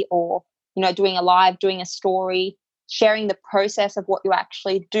 IGTV, or, you know, doing a live, doing a story, sharing the process of what you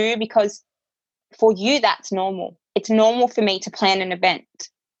actually do, because for you, that's normal. It's normal for me to plan an event,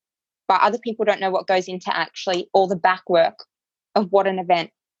 but other people don't know what goes into actually all the back work of what an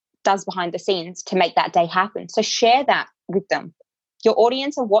event does behind the scenes to make that day happen. So share that with them. Your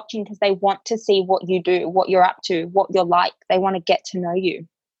audience are watching because they want to see what you do, what you're up to, what you're like. They want to get to know you.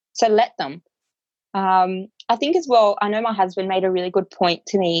 So let them. I think as well, I know my husband made a really good point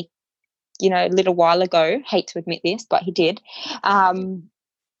to me, you know, a little while ago. Hate to admit this, but he did.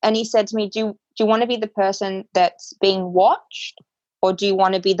 And he said to me, do you want to be the person that's being watched, or do you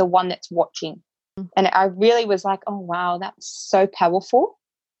want to be the one that's watching? And I really was like, oh, wow, that's so powerful.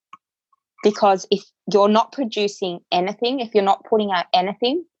 Because if you're not producing anything, if you're not putting out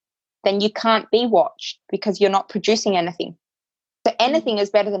anything, then you can't be watched because you're not producing anything. So anything is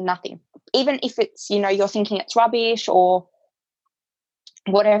better than nothing. Even if it's, you know, you're thinking it's rubbish or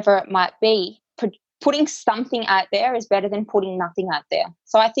whatever it might be, putting something out there is better than putting nothing out there.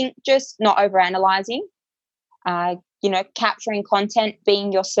 So I think just not overanalyzing, you know, capturing content,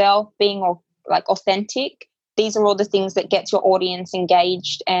 being yourself, being like authentic. These are all the things that gets your audience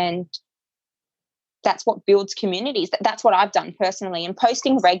engaged, and that's what builds communities. That's what I've done personally. And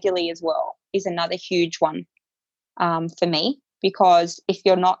posting regularly as well is another huge one for me, because if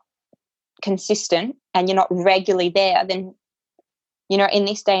you're not consistent and you're not regularly there, then, you know, in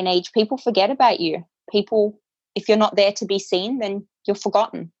this day and age, people forget about you. People, if you're not there to be seen, then you're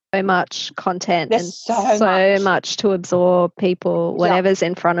forgotten. So much content. There's and so much to absorb. People, whatever's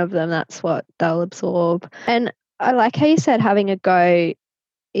in front of them, that's what they'll absorb. And I like how you said having a go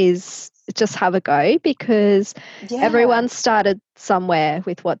is just have a go, because everyone started somewhere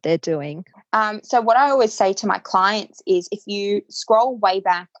with what they're doing. So what I always say to my clients is, if you scroll way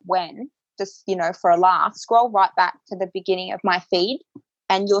back when, just, you know, for a laugh, scroll right back to the beginning of my feed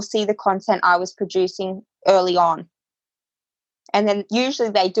and you'll see the content I was producing early on. And then usually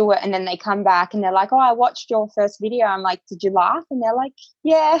they do it and then they come back and they're like, oh, I watched your first video. I'm like, did you laugh? And they're like,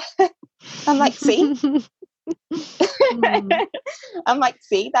 yeah. I'm like, see? I'm like,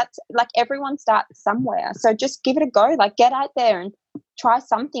 see, that's like, everyone starts somewhere. So just give it a go. Like, get out there and try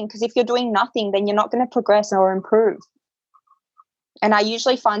something, because if you're doing nothing, then you're not going to progress or improve. And I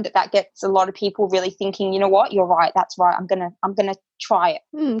usually find that gets a lot of people really thinking, you know what, you're right, that's right, I'm gonna try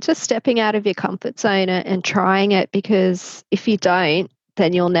it. Just stepping out of your comfort zone and trying it, because if you don't,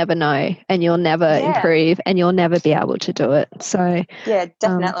 then you'll never know and you'll never improve and you'll never be able to do it. So yeah,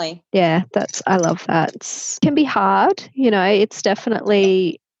 definitely. I love that. It can be hard, you know, it's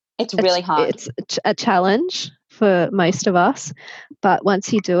definitely really hard. It's a challenge for most of us, but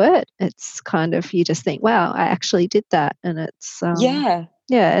once you do it, it's kind of, you just think, wow, I actually did that. And it's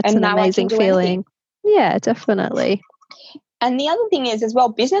it's an amazing feeling. Yeah, definitely. And the other thing is as well,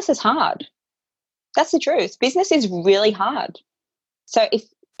 business is hard. That's the truth. Business is really hard. So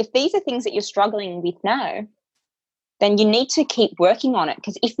if these are things that you're struggling with now, then you need to keep working on it,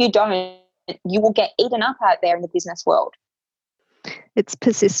 because if you don't, you will get eaten up out there in the business world. It's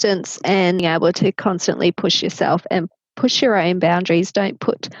persistence and being able to constantly push yourself and push your own boundaries. Don't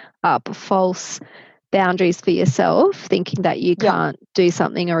put up false boundaries for yourself, thinking that you can't do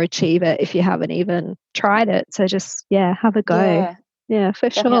something or achieve it if you haven't even tried it. So just, have a go. Yeah, for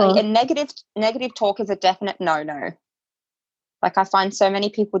definitely. sure. And negative talk is a definite no. Like, I find so many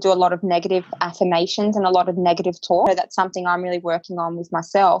people do a lot of negative affirmations and a lot of negative talk. So that's something I'm really working on with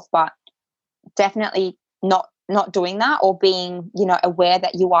myself, but definitely not doing that, or being, you know, aware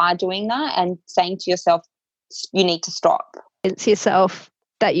that you are doing that and saying to yourself, you need to stop. It's yourself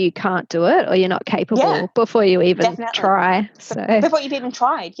that you can't do it or you're not capable before you even try. So before you've even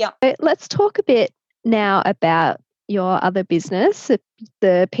tried, So let's talk a bit now about your other business,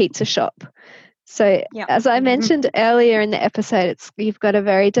 the pizza shop. So as I mentioned earlier in the episode, you've got a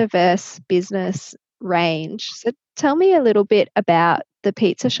very diverse business range. So tell me a little bit about the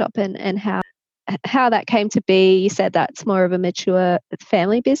pizza shop and how that came to be. You said that's more of a mature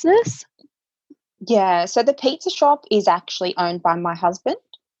family business. Yeah, so the pizza shop is actually owned by my husband.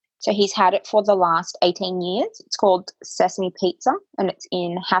 So he's had it for the last 18 years. It's called Sesame Pizza, and it's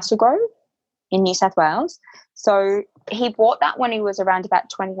in Hasslegrove in New South Wales. So he bought that when he was around about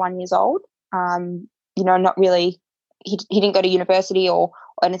 21 years old. You know, not really, he didn't go to university or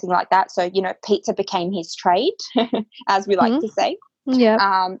or anything like that. So, pizza became his trade, as we like to say.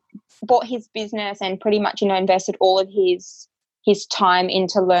 Yeah. Bought his business and pretty much, invested all of his time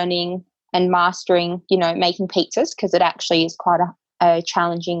into learning and mastering, making pizzas, because it actually is quite a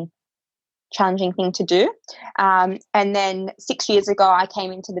challenging thing to do. And then 6 years ago, I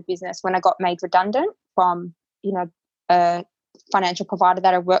came into the business when I got made redundant from, a financial provider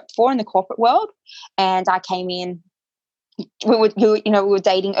that I worked for in the corporate world. And I came in, we were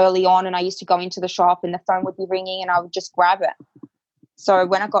dating early on, and I used to go into the shop and the phone would be ringing and I would just grab it. So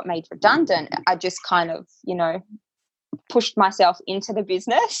when I got made redundant, I just kind of, pushed myself into the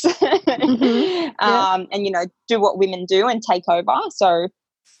business and, do what women do and take over. So,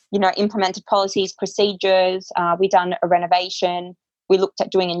 implemented policies, procedures. We done a renovation. We looked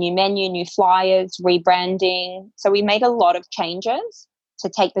at doing a new menu, new flyers, rebranding. So we made a lot of changes to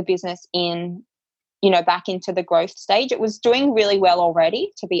take the business in, back into the growth stage. It was doing really well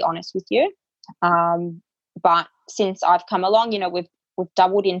already, to be honest with you. But since I've come along, we've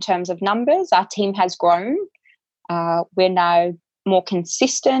doubled in terms of numbers. Our team has grown. We're now more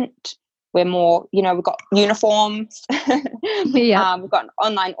consistent. We're more, we've got uniforms. We've got an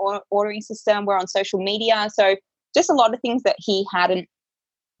online ordering system. We're on social media. So just a lot of things that he hadn't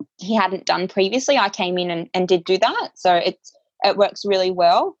done previously. I came in and did do that. So it works really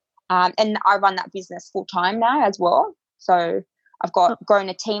well. And I run that business full time now as well. So I've grown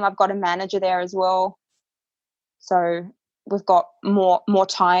a team. I've got a manager there as well. So we've got more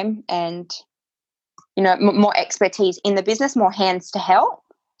time and, more expertise in the business, more hands to help,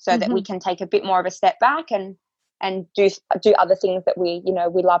 so that we can take a bit more of a step back and do other things that we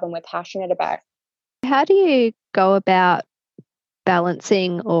love and we're passionate about. How do you go about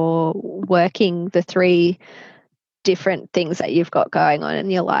balancing or working the three different things that you've got going on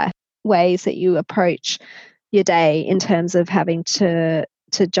in your life, ways that you approach your day in terms of having to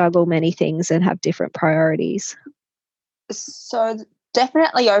juggle many things and have different priorities? So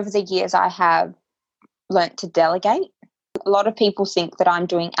definitely over the years I have learnt to delegate. A lot of people think that I'm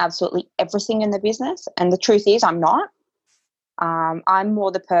doing absolutely everything in the business, and the truth is I'm not. I'm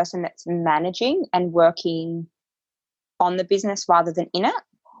more the person that's managing and working on the business rather than in it.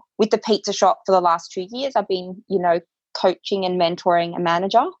 With the pizza shop for the last 2 years, I've been, coaching and mentoring a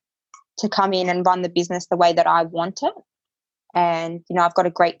manager to come in and run the business the way that I want it. And, I've got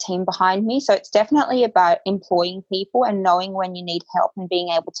a great team behind me. So it's definitely about employing people and knowing when you need help and being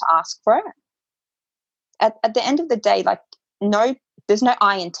able to ask for it. At the end of the day, there's no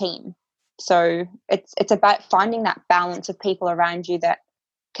I in team. So it's about finding that balance of people around you that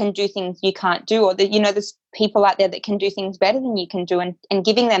can do things you can't do, or that, there's people out there that can do things better than you can do, and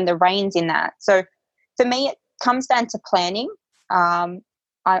giving them the reins in that. So for me, it comes down to planning. I'm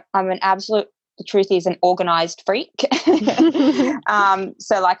the truth is an organized freak. So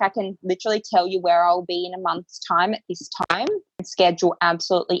I can literally tell you where I'll be in a month's time at this time and schedule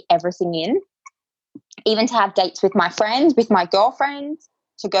absolutely everything in. Even to have dates with my friends, with my girlfriends,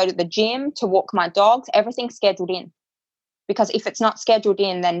 to go to the gym, to walk my dogs, everything's scheduled in. Because if it's not scheduled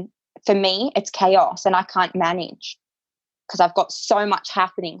in, then for me, it's chaos and I can't manage, because I've got so much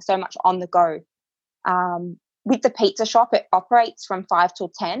happening, so much on the go. With the pizza shop, it operates from 5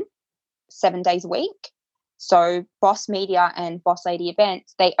 till 10, 7 days a week. So Boss Media and Boss Lady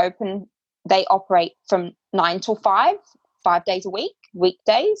Events, they operate from 9 till 5 days a week,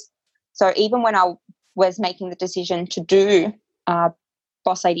 weekdays. So even when I was making the decision to do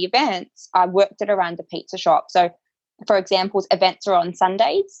Boss Lady Events, I worked it around the pizza shop. So, for example, events are on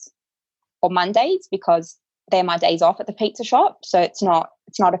Sundays or Mondays because they're my days off at the pizza shop. So it's not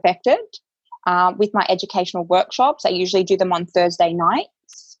affected. With my educational workshops, I usually do them on Thursday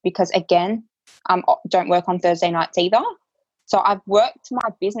nights because, again, don't work on Thursday nights either. So I've worked my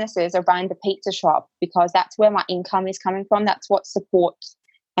businesses around the pizza shop because that's where my income is coming from. That's what supports,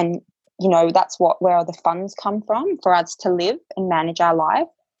 and that's where the funds come from for us to live and manage our life.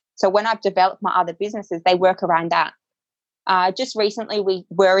 So when I've developed my other businesses, they work around that. Just recently, we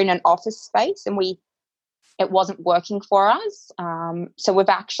were in an office space and it wasn't working for us. So we've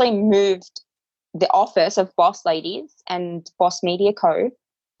actually moved the office of Boss Ladies and Boss Media Co.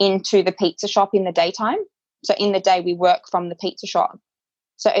 into the pizza shop in the daytime. So in the day, we work from the pizza shop.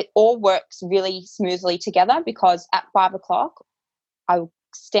 So it all works really smoothly together because at 5 o'clock, I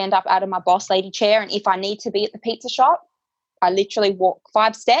stand up out of my boss lady chair, and if I need to be at the pizza shop, I literally walk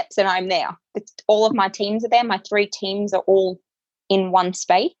 5 steps and I'm there. All of my teams are there. My 3 teams are all in one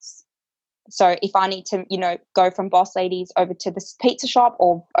space. So if I need to, go from Boss Ladies over to this pizza shop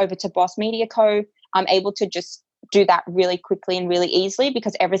or over to Boss Media Co., I'm able to just do that really quickly and really easily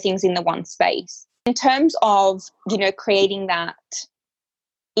because everything's in the one space. In terms of, creating that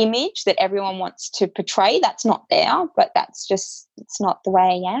image that everyone wants to portray. That's not there, but it's not the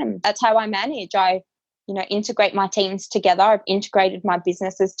way I am. That's how I manage. I, integrate my teams together. I've integrated my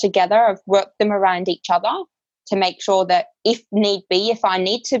businesses together. I've worked them around each other to make sure that if I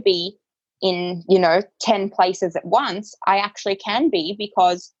need to be in, 10 places at once, I actually can be,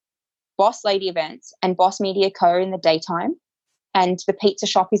 because Boss Lady Events and Boss Media Co. are in the daytime and the pizza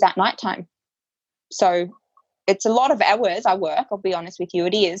shop is at nighttime. So it's a lot of hours I work, I'll be honest with you,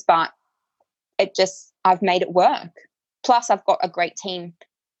 it is, but I've made it work. Plus I've got a great team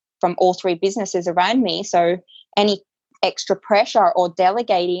from all three businesses around me. So any extra pressure or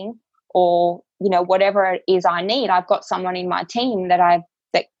delegating or, whatever it is I need, I've got someone in my team that's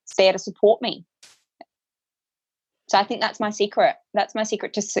there to support me. So I think that's my secret. That's my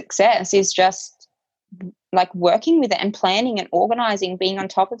secret to success, is just like working with it and planning and organizing, being on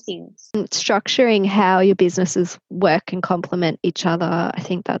top of things. Structuring how your businesses work and complement each other. I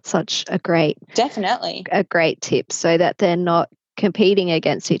think that's such a great tip, so that they're not competing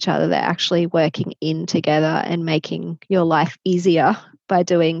against each other. They're actually working in together and making your life easier by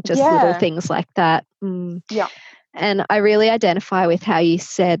doing just little things like that. Yeah. And I really identify with how you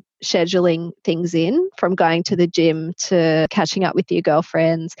said scheduling things in, from going to the gym to catching up with your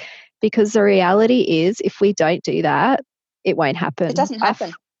girlfriends, because the reality is if we don't do that, it won't happen. It doesn't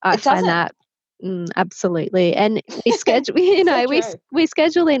happen. I find that absolutely. And we schedule, we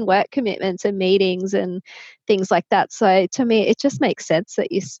schedule in work commitments and meetings and things like that. So to me, it just makes sense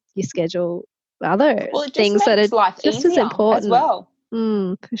that you schedule other things that are just as important as well.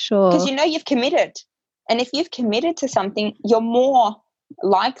 For sure. Because you've committed. And if you've committed to something, you're more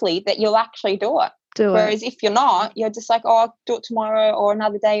likely that you'll actually do it. Whereas if you're not, you're just like, I'll do it tomorrow or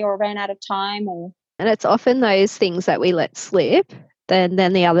another day, or I ran out of time. And it's often those things that we let slip, then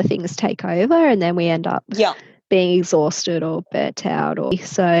the other things take over, and then we end up being exhausted or burnt out.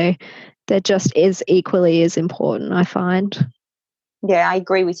 So they're just as equally as important, I find. Yeah, I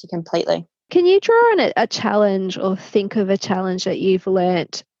agree with you completely. Can you draw on a challenge or think of a challenge that you've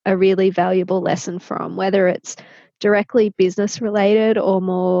learnt a really valuable lesson from, whether it's directly business related or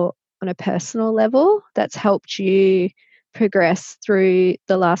more on a personal level, that's helped you progress through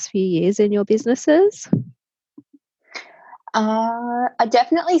the last few years in your businesses? I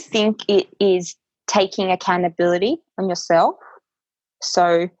definitely think it is taking accountability on yourself.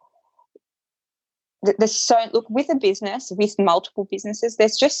 So with a business, with multiple businesses,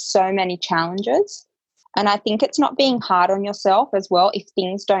 there's just so many challenges. And I think it's not being hard on yourself as well if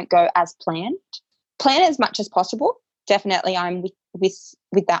things don't go as planned. Plan as much as possible. Definitely I'm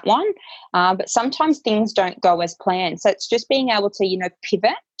with that one. But sometimes things don't go as planned. So it's just being able to,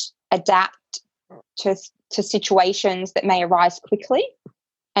 pivot, adapt to situations that may arise quickly,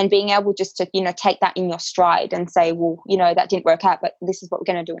 and being able just to, take that in your stride and say, well, that didn't work out, but this is what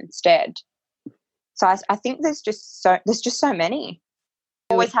we're going to do instead. So I think there's just so many.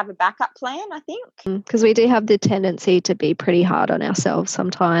 Always have a backup plan, I think. Because we do have the tendency to be pretty hard on ourselves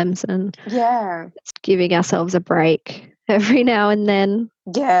sometimes, and giving ourselves a break every now and then.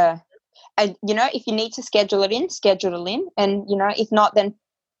 Yeah. And, if you need to schedule it in. And, if not, then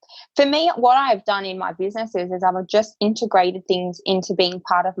for me, what I've done in my businesses is I've just integrated things into being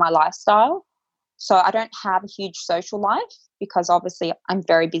part of my lifestyle. So I don't have a huge social life because obviously I'm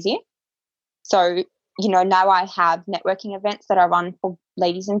very busy. So now I have networking events that I run for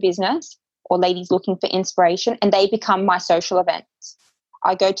ladies in business or ladies looking for inspiration, and they become my social events.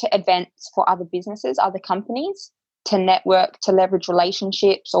 I go to events for other businesses, other companies, to network, to leverage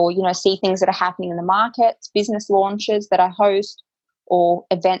relationships, or, see things that are happening in the markets, business launches that I host, or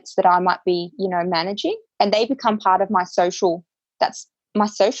events that I might be, managing. And they become part of my social, that's my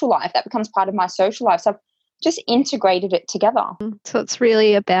social life. That becomes part of my social life. So I've just integrated it together. So it's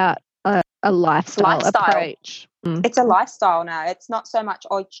really about a lifestyle approach. It's a lifestyle now. It's not so much,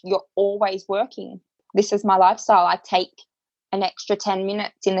 you're always working. This is my lifestyle. I take an extra 10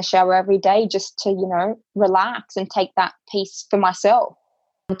 minutes in the shower every day just to, relax and take that piece for myself.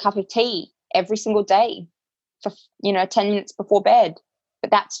 A cup of tea every single day for, 10 minutes before bed. But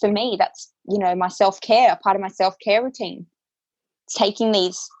that's for me. That's, my self-care, part of my self-care routine. Taking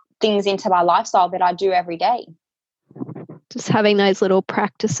these things into my lifestyle that I do every day. Just having those little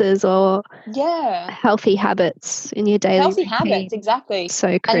practices or healthy habits in your daily routine. Habits, exactly.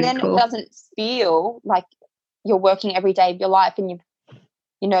 So critical. And then it doesn't feel like you're working every day of your life and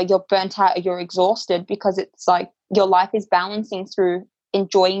you're burnt out or you're exhausted, because it's like your life is balancing through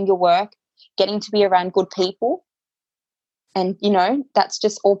enjoying your work, getting to be around good people. And, that's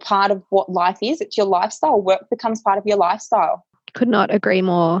just all part of what life is. It's your lifestyle. Work becomes part of your lifestyle. Could not agree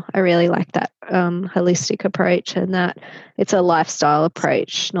more. I really like that holistic approach, and that it's a lifestyle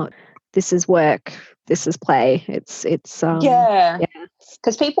approach, not this is work, this is play. It's Yeah. yeah.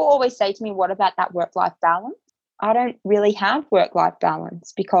 Because people always say to me, what about that work-life balance? I don't really have work-life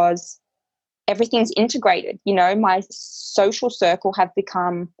balance because everything's integrated. You know, my social circle have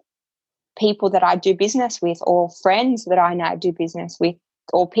become people that I do business with, or friends that I now do business with,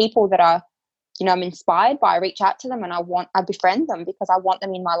 or people that are, you know, I'm inspired by. I reach out to them and I befriend them because I want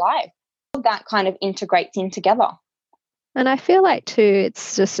them in my life. All that kind of integrates in together. And I feel like too,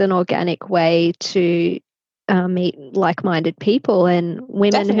 it's just an organic way to meet like-minded people and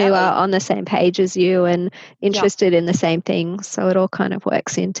women Definitely. who are on the same page as you and interested in the same things. So it all kind of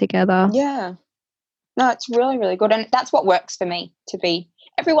works in together. Yeah. No, it's really, really good. And that's what works for me to be.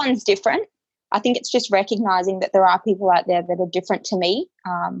 Everyone's different. I think it's just recognizing that there are people out there that are different to me.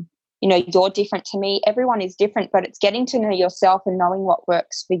 You know, you're different to me. Everyone is different, but it's getting to know yourself and knowing what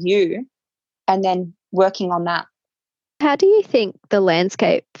works for you and then working on that. How do you think the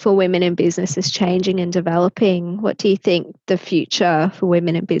landscape for women in business is changing and developing? What do you think the future for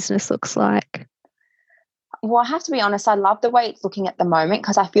women in business looks like? Well, I have to be honest, I love the way it's looking at the moment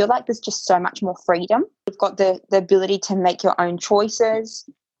because I feel like there's just so much more freedom. You've got the ability to make your own choices.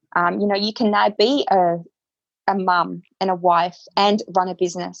 You know, you can now be a mum and a wife and run a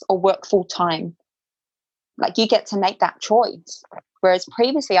business or work full time. Like, you get to make that choice. Whereas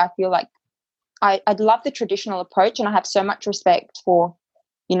previously, I feel like I'd love the traditional approach, and I have so much respect for,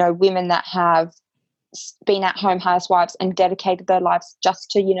 you know, women that have been at home housewives and dedicated their lives just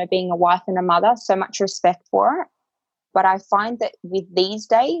to, you know, being a wife and a mother. So much respect for it. But I find that with these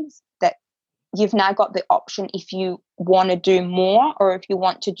days that you've now got the option if you want to do more or if you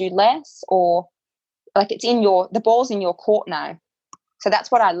want to do less, or like it's in the ball's in your court now. So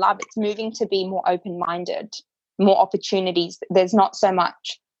that's what I love. It's moving to be more open-minded, more opportunities. There's not so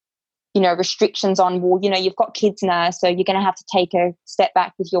much, you know, restrictions on, well, you know, you've got kids now, so you're going to have to take a step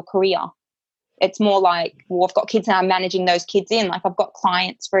back with your career. It's more like, well, I've got kids now, I'm managing those kids in. Like, I've got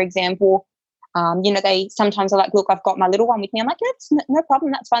clients, for example, you know, they sometimes are like, look, I've got my little one with me. I'm like, that's no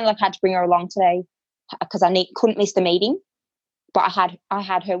problem. That's fine. Like, I had to bring her along today because couldn't miss the meeting, but I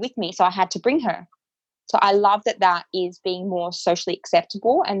had her with me, so I had to bring her. So I love that is being more socially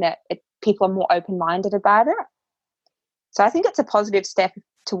acceptable and that people are more open-minded about it. So I think it's a positive step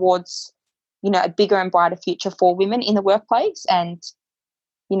towards, you know, a bigger and brighter future for women in the workplace, and,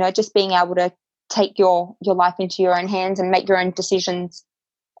 you know, just being able to take your life into your own hands and make your own decisions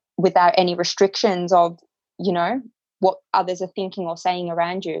without any restrictions of, you know, what others are thinking or saying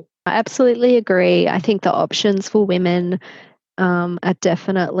around you. I absolutely agree. I think the options for women are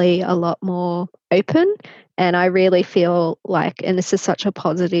definitely a lot more open, and I really feel like, and this is such a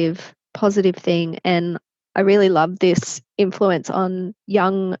positive thing, and I really love this influence on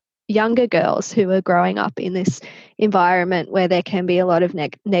younger girls who are growing up in this environment where there can be a lot of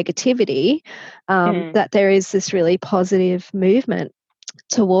negativity, that there is this really positive movement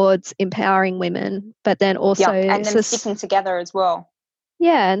towards empowering women, but then also and them sticking together as well.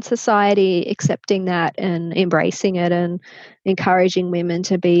 Yeah, and society accepting that and embracing it and encouraging women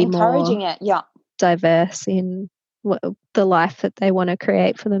to be more diverse in the life that they want to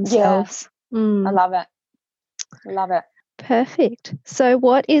create for themselves. Yeah. I love it. Love it. Perfect. So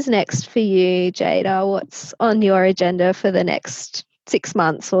what is next for you, Jada? What's on your agenda for the next 6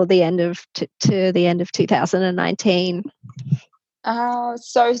 months or the end of to the end of 2019?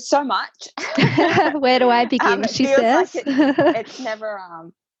 So much. Where do I begin? She says. Like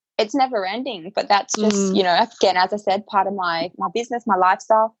it's never ending, but that's just, you know, again, as I said, part of my business, my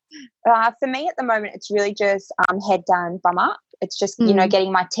lifestyle. For me at the moment, it's really just head down, bum up. It's just, you know,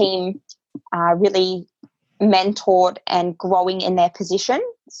 getting my team really mentored and growing in their positions.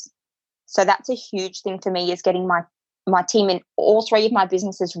 So that's a huge thing for me, is getting my team in all three of my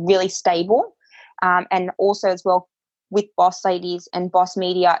businesses really stable, and also as well with Boss Ladies and Boss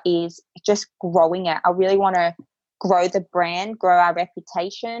Media is just growing it. I really want to grow the brand, grow our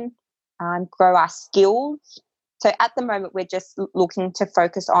reputation, grow our skills. So at the moment, we're just looking to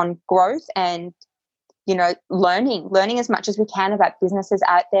focus on growth and, you know, learning as much as we can about businesses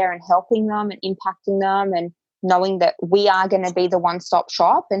out there and helping them and impacting them, and knowing that we are going to be the one-stop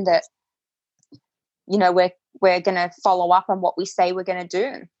shop, and that, you know, we're going to follow up on what we say we're going to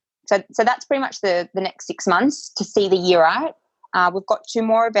do. So that's pretty much the next 6 months to see the year out. We've got two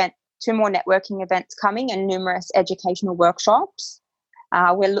more networking events coming and numerous educational workshops.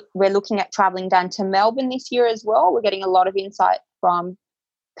 We're looking at traveling down to Melbourne this year as well. We're getting a lot of insight from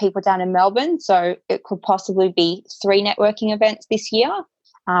people down in Melbourne, so it could possibly be 3 networking events this year,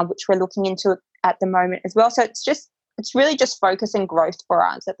 which we're looking into at the moment as well. So it's it's really just focus and growth for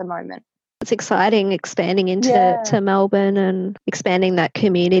us at the moment. It's exciting expanding into to Melbourne and expanding that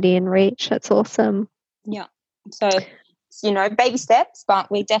community and reach. That's awesome. Yeah. So, baby steps, but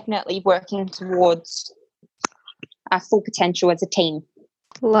we're definitely working towards our full potential as a team.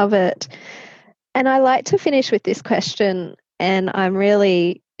 Love it. And I like to finish with this question, and I'm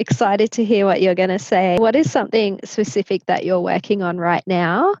really excited to hear what you're going to say. What is something specific that you're working on right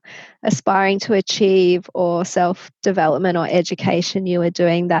now, aspiring to achieve, or self-development or education you are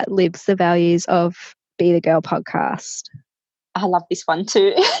doing that lives the values of Be the Girl podcast? I love this one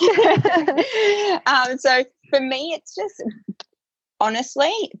too. So for me, it's just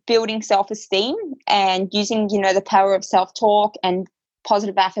honestly building self-esteem and using, the power of self-talk and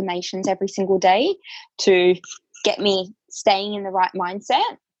positive affirmations every single day to get me staying in the right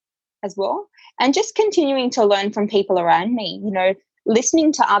mindset as well, and just continuing to learn from people around me,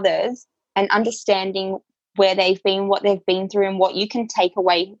 listening to others and understanding where they've been, what they've been through, and what you can take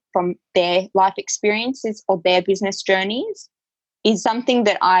away from their life experiences or their business journeys is something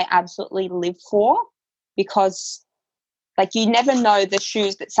that I absolutely live for, because you never know the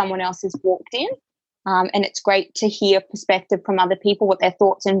shoes that someone else has walked in. And it's great to hear perspective from other people, what their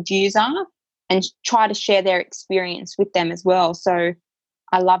thoughts and views are, and try to share their experience with them as well. So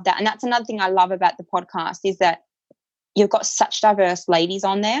I love that. And that's another thing I love about the podcast is that you've got such diverse ladies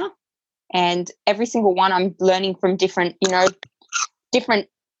on there, and every single one I'm learning from different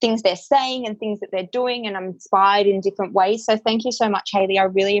things they're saying and things that they're doing, and I'm inspired in different ways. So thank you so much, Hayley. I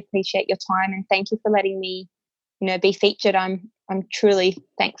really appreciate your time, and thank you for letting me, be featured. I'm truly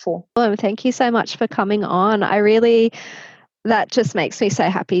thankful. Well, thank you so much for coming on. That just makes me so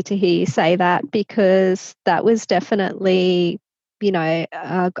happy to hear you say that, because that was definitely,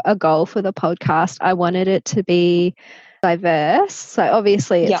 a goal for the podcast. I wanted it to be diverse. So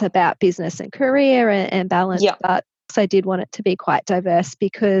obviously it's about business and career and balance, but I did want it to be quite diverse,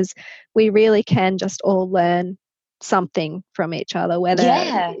 because we really can just all learn something from each other,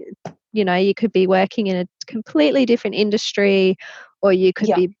 whether you could be working in a completely different industry, or you could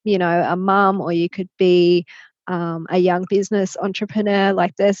be a mum, or you could be a young business entrepreneur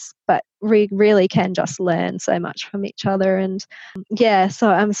like this, but we really can just learn so much from each other. And so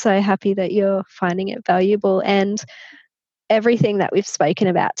I'm so happy that you're finding it valuable, and everything that we've spoken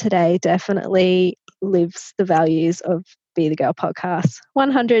about today definitely lives the values of Be the Girl podcast,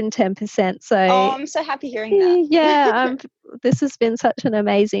 110%. So I'm so happy hearing that. This has been such an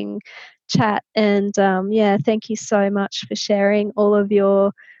amazing chat, and thank you so much for sharing all of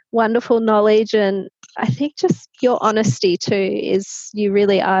your wonderful knowledge, and I think just your honesty too. Is you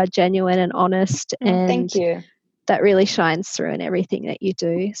really are genuine and honest, and thank you. That really shines through in everything that you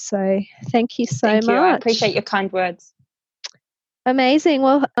do. So thank you so much. I appreciate your kind words. Amazing.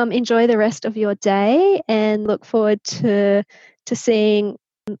 Well, enjoy the rest of your day, and look forward to seeing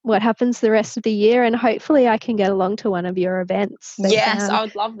what happens the rest of the year, and hopefully I can get along to one of your events. I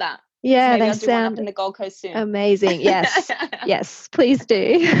would love that. Yeah, maybe they I'll do one sound up in the Gold Coast soon. Amazing. Yes, yes, please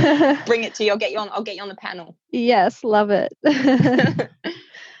do. Bring it to you. I'll get you on the panel. Yes, love it.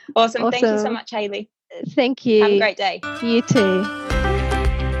 Awesome. Thank you so much, Hayley. Thank you. Have a great day. You too.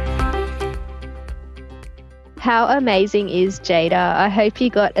 How amazing is Jada? I hope you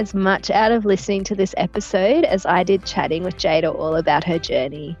got as much out of listening to this episode as I did chatting with Jada all about her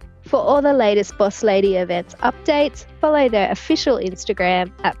journey. For all the latest Boss Lady Events updates, follow their official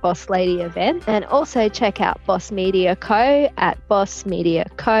Instagram at Boss Lady Event, and also check out Boss Media Co at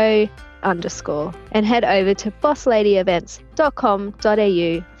bossmediaco_, and head over to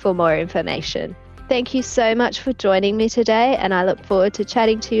bossladyevents.com.au for more information. Thank you so much for joining me today, and I look forward to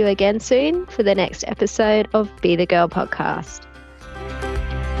chatting to you again soon for the next episode of Be the Girl podcast.